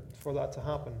moisture for that to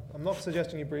happen. I'm not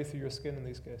suggesting you breathe through your skin in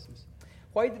these cases.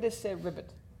 Why did they say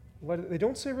ribbit? They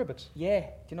don't say ribbit. Yeah. Do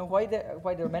you know why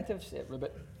they're meant to say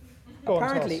ribbit?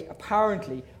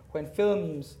 Apparently, when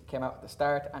films came out at the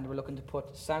start and they were looking to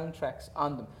put soundtracks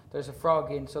on them, there's a frog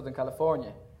in Southern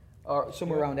California or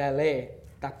somewhere around LA,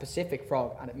 that Pacific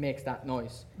frog, and it makes that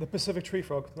noise. The Pacific tree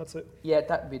frog, that's it. Yeah,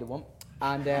 that would be the one.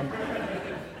 And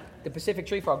the Pacific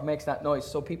tree frog makes that noise,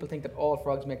 so people think that all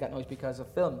frogs make that noise because of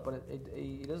film, but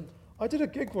it doesn't. I did a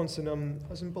gig once I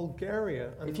was in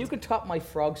Bulgaria. And if you could top my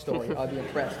frog story, I'd be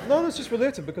impressed. No, it's just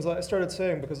related because I started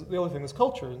saying, because the other thing is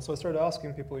culture, and so I started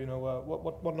asking people, you know,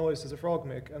 what noise does a frog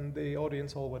make? And the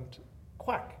audience all went,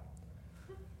 quack.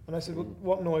 And I said, well,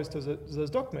 what noise does a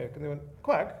duck make? And they went,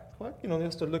 quack, quack. You know, and they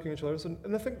started looking at each other.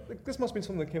 And I think this must be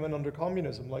something that came in under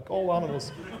communism. Like, all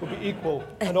animals would be equal,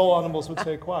 and all animals would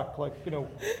say quack. Like, you know,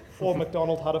 old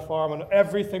MacDonald had a farm, and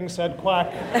everything said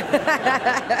quack.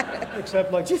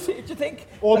 Except, like, do you think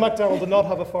old MacDonald did not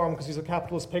have a farm because he's a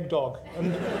capitalist pig dog.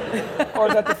 Or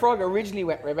that the frog originally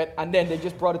went ribbit, and then they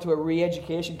just brought it to a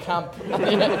re-education camp.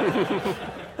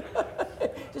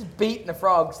 Just beating the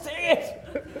frog. Say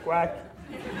it! Quack.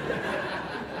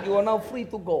 You are now free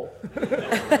to go.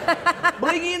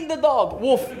 Bring in the dog.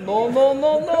 Woof. No.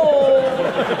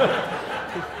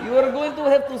 You are going to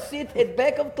have to sit at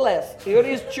back of class. Here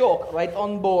is chalk right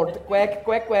on board. Quack,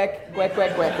 quack, quack, quack,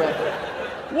 quack, quack, quack.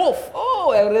 Woof.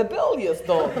 Oh, a rebellious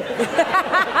dog.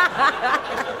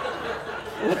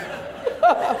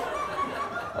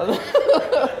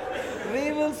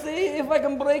 We will see if I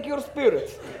can break your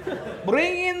spirit.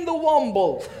 Bring in the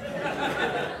womble.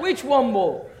 Which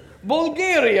womble?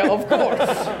 Bulgaria, of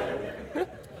course.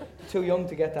 Too young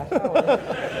to get that.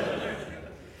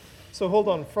 So hold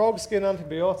on, frog skin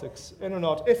antibiotics, in or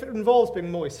not? If it involves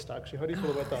being moist, actually, how do you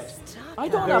feel about that? I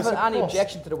don't have any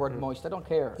objection to the word moist. I don't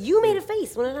care. You made a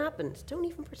face when it happened. Don't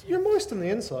even pretend. You're moist on the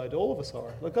inside. All of us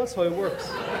are. Like, that's how it works.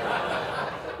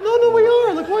 No, we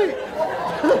are. Like, why?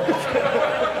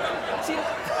 See,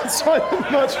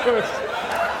 I'm not sure.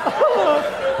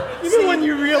 You know when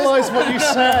you realise what you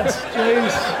said,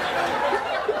 James.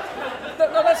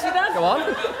 No, let's see that. Go on.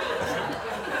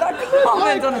 That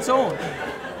comment on its own.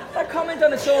 that comment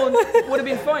on its own would have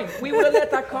been fine. We would have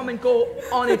let that comment go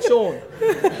on its own.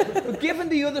 But given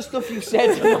the other stuff you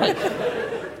said tonight...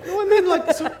 No, I mean,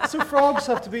 like, so frogs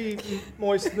have to be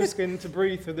moist in their skin to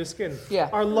breathe through their skin. Yeah.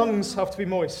 Our lungs have to be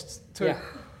moist to... Yeah.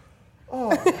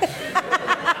 Oh.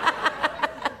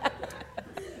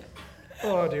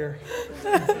 Oh, dear.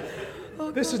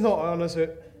 This is not on, is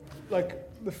it? Like,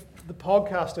 the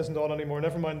podcast isn't on anymore,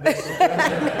 never mind this.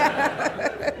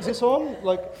 Is this on?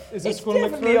 Like, is this going to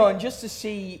make definitely on, just to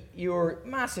see your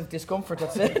massive discomfort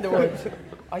at saying the words.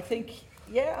 I think,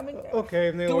 yeah, I mean...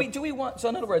 Okay, Neil. Do we want... So,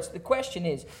 in other words, the question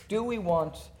is, do we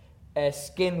want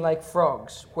skin like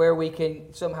frogs, where we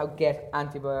can somehow get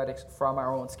antibiotics from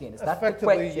our own skin? Is that the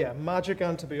question? Yeah, magic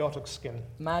antibiotic skin.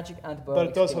 Magic antibiotic But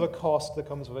it does skin. have a cost that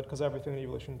comes with it, because everything in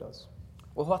evolution does.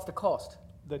 Well, what's the cost?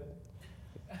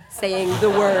 Saying the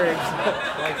word.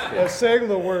 Yeah, saying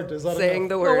the word, is that saying enough?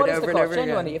 the word what is over the and cost? over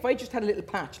Genuinely, again. if I just had a little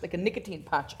patch, like a nicotine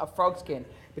patch of frog skin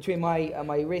between my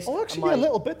wrist Oh, and actually, my... a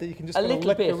little bit that you can just A kind of little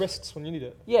lick bit. your wrists when you need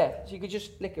it. Yeah, so you could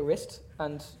just lick your wrist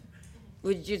and...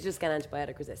 Would you just get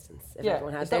antibiotic resistance if Yeah,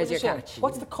 everyone had? is that There's what your you're saying? catch.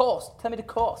 What's the cost? Tell me the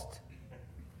cost.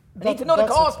 I need to know the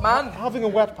That's cost, it. man. Having a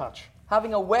wet patch.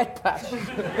 Having a wet patch.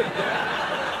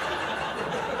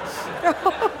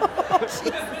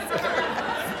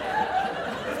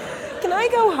 Can I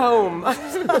go home?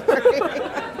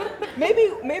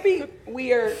 Maybe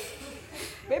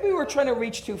we're trying to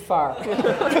reach too far.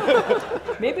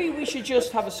 Maybe we should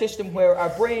just have a system where our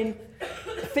brain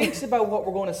thinks about what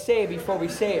we're going to say before we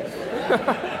say it.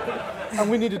 And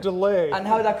we need a delay. And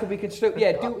how that could be constructed.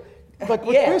 Yeah, Like,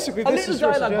 yeah. basically, A this little is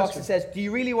your dialogue box that suggestion. says, do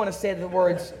you really want to say the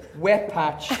words wet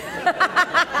patch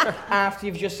after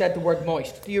you've just said the word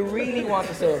moist? Do you really want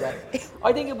to say that?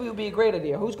 I think it would be a great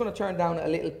idea. Who's going to turn down a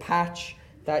little patch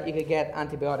that you could get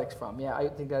antibiotics from? Yeah, I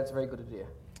think that's a very good idea.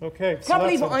 Okay. I can't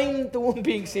believe I'm the one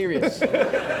being serious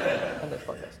on this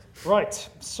podcast. Right,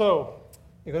 so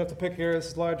you're going to have to pick here a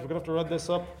slide. We're going to have to run this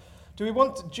up. Do we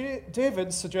want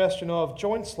David's suggestion of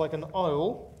joints like an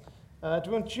owl? Do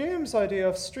we want James' idea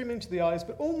of streaming to the eyes,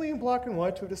 but only in black and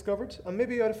white, we've discovered, and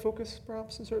maybe out of focus,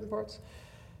 perhaps, in certain parts?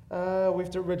 We've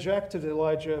rejected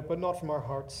Elijah, but not from our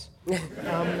hearts.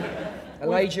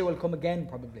 Elijah will come again,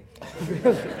 probably.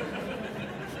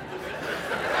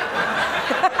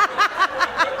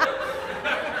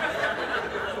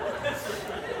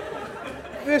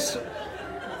 This,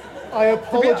 I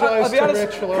apologise I'll be to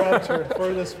honest. Rachel or Anter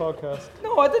for this podcast.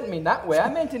 No, I didn't mean that way. I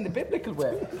meant in the biblical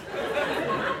way.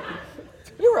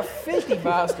 You're a filthy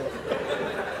bastard.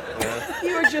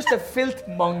 You're just a filth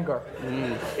monger.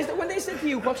 Is that when they said to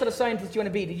you, what sort of scientist do you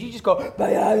want to be? Did you just go,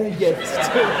 biologist?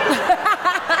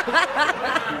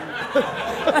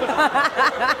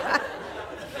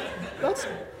 That's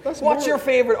What's more- your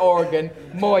favourite organ?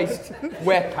 Moist,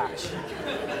 wet patch.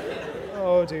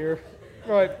 Oh dear.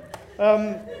 Right.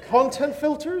 Content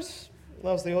filters?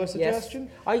 That was the other suggestion.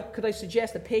 Yes. Could I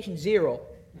suggest a patient zero?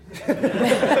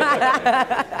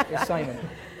 Yes, Simon.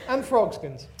 And frog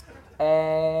skins.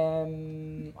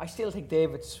 I still think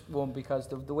David's one because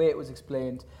the way it was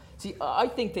explained. See, I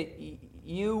think that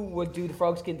you would do the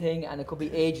frog skin thing and it could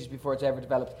be ages before it's ever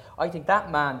developed. I think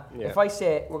that man, if I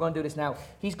say we're going to do this now,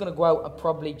 he's going to go out and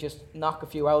probably just knock a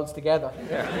few owls together.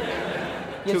 Yeah.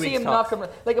 You'll 2 see weeks him tops. knocking.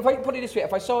 Like if I put it this way,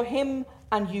 if I saw him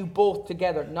and you both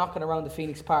together knocking around the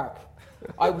Phoenix Park,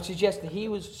 I would suggest that he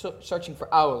was searching for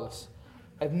owls.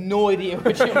 I have no idea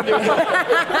what you're doing.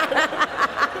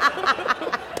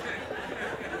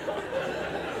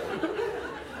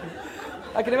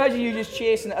 I can imagine you just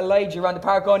chasing Elijah around the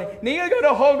park going, Neil got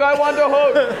a hug, I want a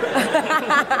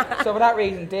hug. So for that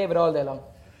reason, David all day long.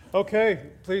 Okay,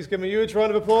 please give me a huge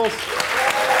round of applause.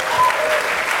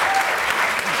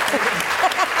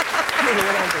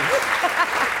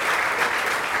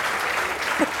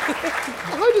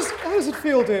 How does it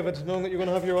feel, David, knowing that you're going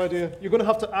to have your idea? You're going to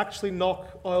have to actually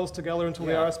knock oils together until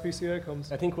the RSPCA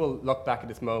comes. I think we'll look back at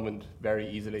this moment very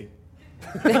easily.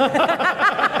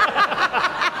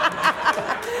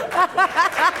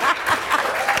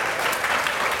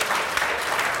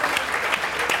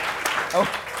 Oh,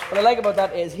 what I like about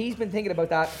that is he's been thinking about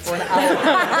that for an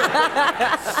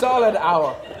hour. Solid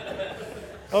hour.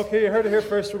 Okay, you heard it here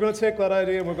first. We're going to take that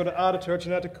idea and we're going to add it to our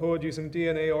genetic code using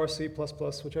DNA or C++,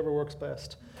 whichever works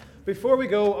best. Before we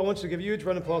go, I want you to give a huge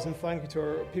round of applause and thank you to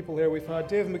our people here. We've had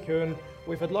Dave McEwen,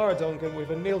 we've had Lara Duncan, we've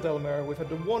had Neil Delamere, we've had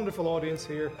the wonderful audience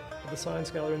here at the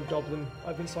Science Gallery in Dublin.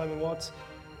 I've been Simon Watts.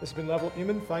 This has been Level Up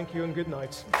Human. Thank you and good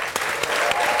night.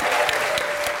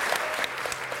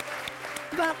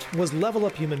 That was Level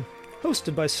Up Human,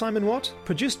 hosted by Simon Watt,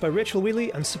 produced by Rachel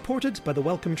Wheely and supported by the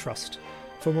Wellcome Trust.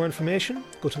 For more information,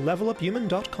 go to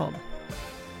leveluphuman.com.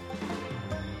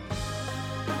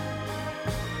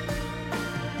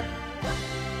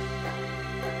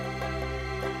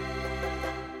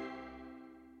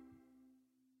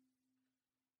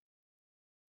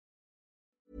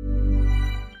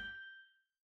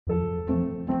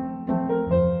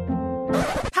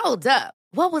 Hold up.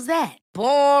 What was that?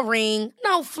 Boring.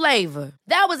 No flavor.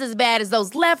 That was as bad as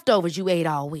those leftovers you ate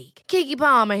all week. Keke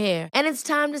Palmer here, and it's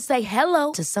time to say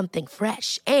hello to something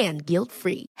fresh and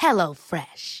guilt-free. Hello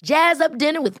Fresh. Jazz up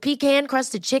dinner with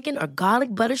pecan-crusted chicken or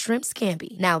garlic butter shrimp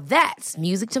scampi. Now that's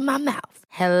music to my mouth.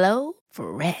 Hello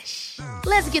Fresh.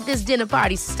 Let's get this dinner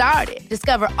party started.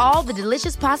 Discover all the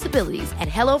delicious possibilities at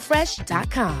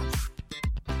hellofresh.com.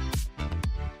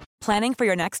 Planning for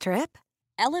your next trip?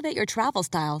 Elevate your travel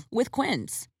style with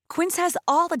Quince. Quince has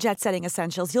all the jet-setting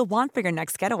essentials you'll want for your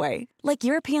next getaway, like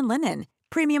European linen,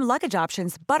 premium luggage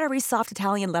options, buttery soft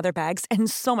Italian leather bags,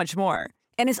 and so much more.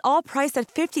 And is all priced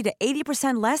at 50 to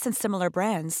 80% less than similar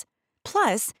brands.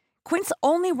 Plus, Quince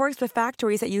only works with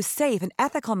factories that use safe and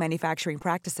ethical manufacturing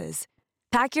practices.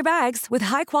 Pack your bags with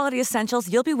high-quality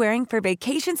essentials you'll be wearing for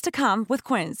vacations to come with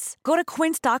Quince. Go to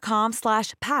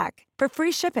quince.com/pack for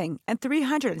free shipping and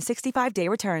 365-day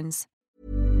returns.